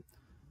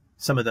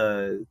some of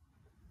the,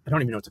 I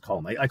don't even know what to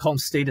call them. I call them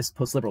statist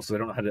post-liberals, so I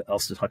don't know how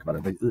else to talk about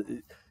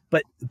it.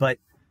 But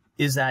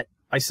is that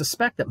I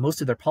suspect that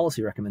most of their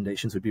policy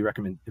recommendations would be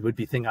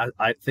things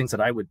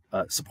that I would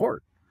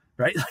support.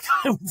 Right? Like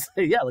I would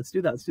say, yeah, let's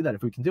do that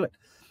if we can do it.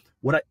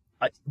 But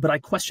I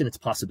question its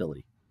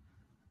possibility.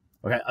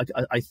 Okay,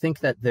 I think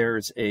that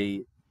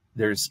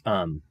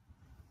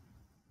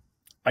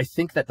I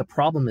think that the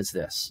problem is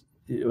this.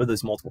 Well,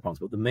 there's multiple problems,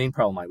 but the main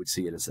problem I would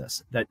see it is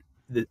this: that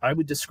I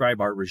would describe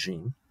our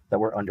regime that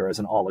we're under as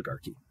an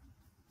oligarchy.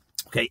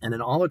 Okay, and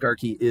an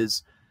oligarchy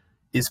is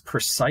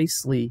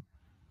precisely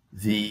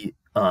the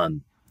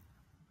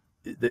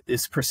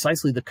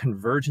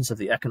convergence of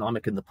the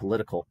economic and the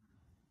political,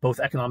 both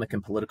economic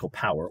and political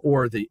power,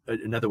 or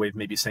another way of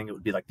maybe saying it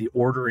would be like the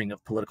ordering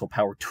of political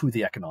power to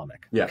the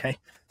economic. Yeah. Okay,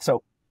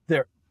 so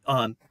there,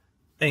 and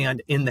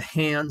in the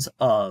hands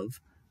of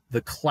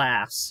the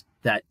class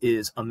that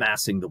is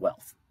amassing the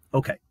wealth.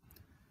 Okay,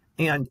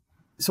 and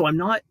so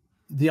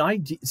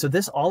so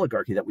this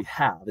oligarchy that we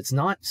have, it's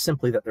not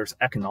simply that there's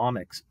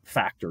economic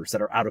factors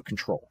that are out of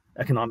control,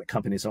 economic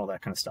companies and all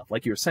that kind of stuff.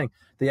 Like you were saying,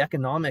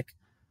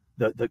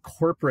 the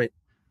corporate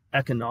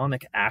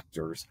economic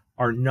actors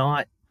are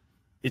not,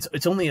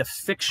 it's only a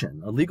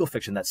fiction, a legal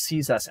fiction that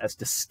sees us as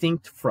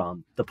distinct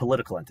from the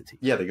political entity.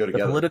 Yeah, they go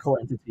together. The political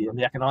entity and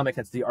the economic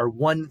entity are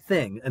one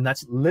thing, and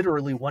that's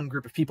literally one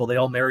group of people. They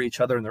all marry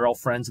each other and they're all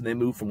friends and they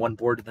move from one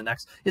board to the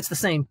next. It's the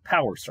same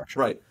power structure.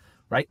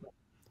 Right?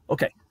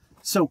 Okay.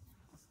 So,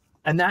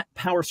 and that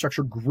power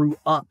structure grew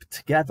up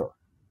together,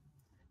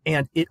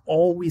 and it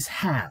always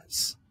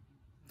has.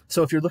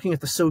 So if you're looking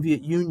at the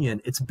Soviet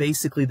Union, it's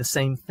basically the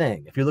same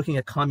thing. If you're looking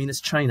at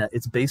communist China,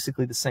 it's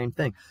basically the same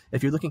thing.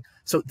 If you're looking,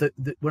 so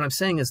what I'm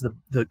saying is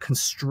the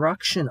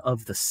construction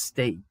of the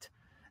state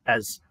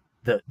as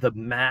the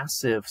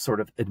massive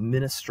sort of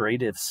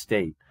administrative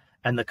state,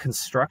 and the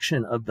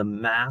construction of the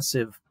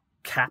massive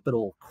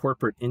capital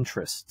corporate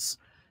interests,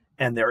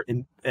 and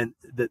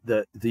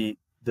the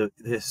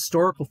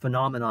historical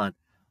phenomenon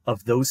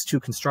of those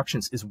two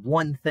constructions is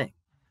one thing,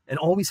 and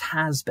always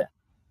has been.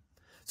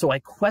 So I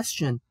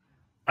question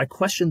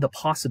the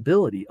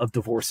possibility of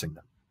divorcing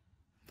them,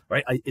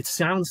 right? It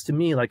sounds to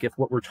me like if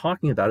what we're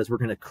talking about is we're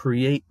going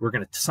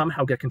to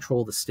somehow get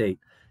control of the state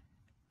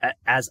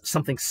as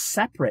something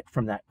separate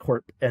from that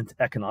corp and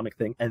economic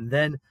thing, and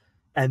then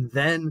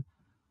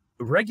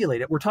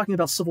regulate it. We're talking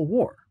about civil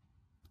war.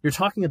 What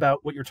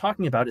you're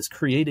talking about is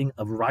creating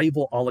a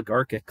rival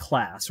oligarchic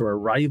class or a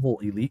rival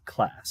elite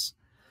class,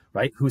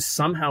 right? Who's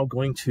somehow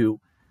going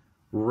to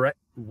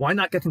why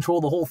not get control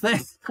of the whole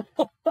thing?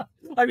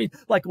 I mean,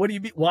 like, what do you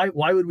mean?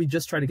 Why would we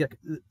just try to get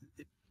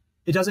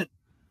it? Doesn't,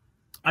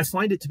 I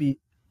find it to be,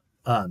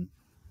 I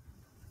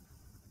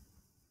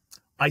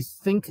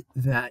think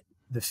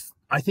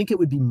it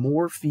would be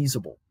more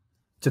feasible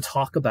to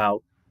talk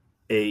about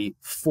a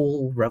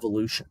full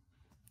revolution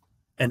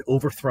and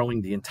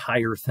overthrowing the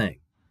entire thing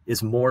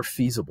is more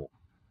feasible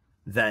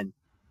than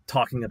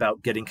talking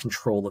about getting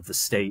control of the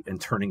state and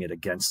turning it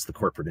against the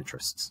corporate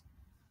interests.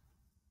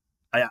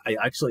 I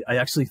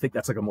actually think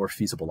that's like a more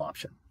feasible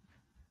option.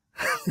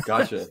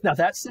 Gotcha. Now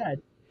that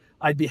said,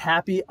 I would be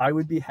happy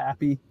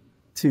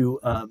to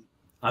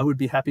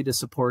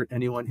support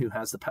anyone who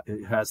has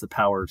the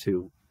power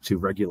to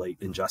regulate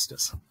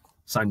injustice.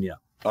 Sign me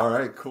up. All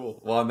right, cool.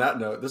 Well, on that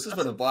note, this has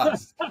been a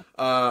blast.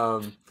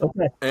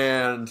 Okay.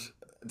 And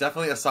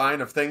definitely a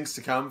sign of things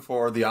to come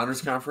for the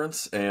honors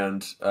conference.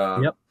 And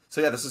yep.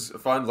 So yeah, this is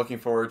fun. Looking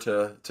forward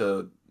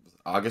to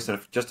August in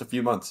just a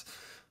few months.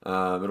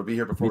 It'll be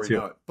here before we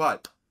know it.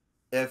 But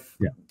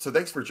so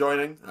thanks for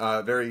joining.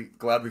 Very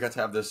glad we got to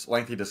have this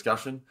lengthy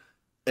discussion.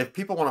 If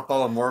people want to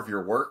follow more of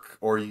your work,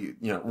 or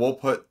we'll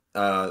put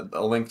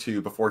a link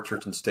to Before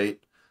Church and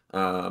State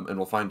and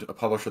we'll find a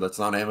publisher that's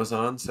not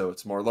Amazon, so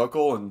it's more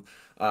local, and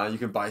you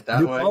can buy it that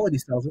New way. Polity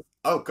sells it.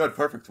 Oh, good,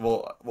 perfect.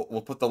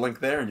 We'll put the link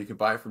there, and you can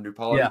buy it from New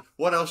Polity. Yeah.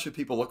 What else should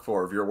people look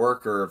for of your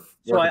work or of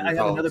So work I of your have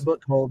colleagues? another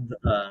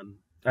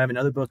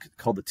book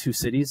called The Two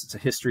Cities. It's a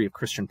history of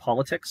Christian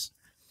politics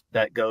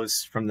that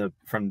goes from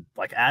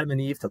like Adam and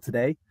Eve till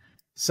today.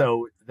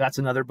 So that's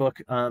another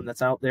book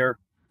that's out there.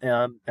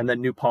 And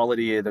then New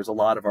Polity, there's a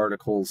lot of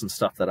articles and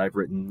stuff that I've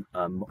written.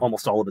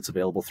 Almost all of it's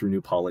available through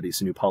New Polity.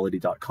 So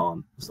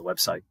newpolity.com is the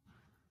website.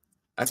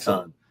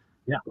 Excellent.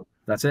 Yeah,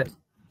 that's it.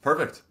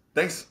 Perfect.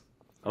 Thanks.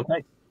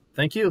 Okay.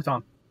 Thank you,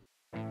 Tom.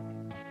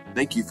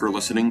 Thank you for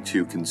listening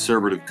to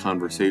Conservative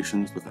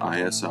Conversations with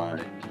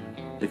ISI.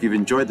 If you've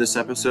enjoyed this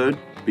episode,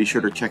 be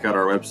sure to check out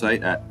our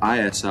website at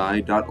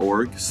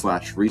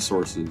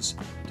isi.org/resources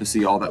to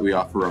see all that we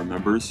offer our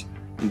members,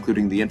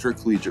 including the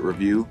Intercollegiate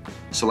Review,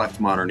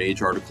 select modern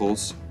age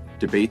articles,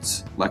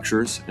 debates,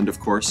 lectures, and of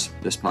course,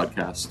 this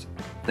podcast.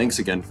 Thanks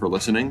again for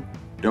listening.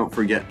 Don't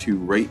forget to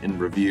rate and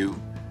review,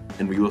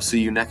 and we will see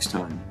you next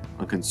time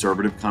on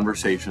Conservative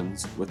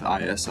Conversations with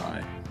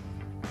ISI.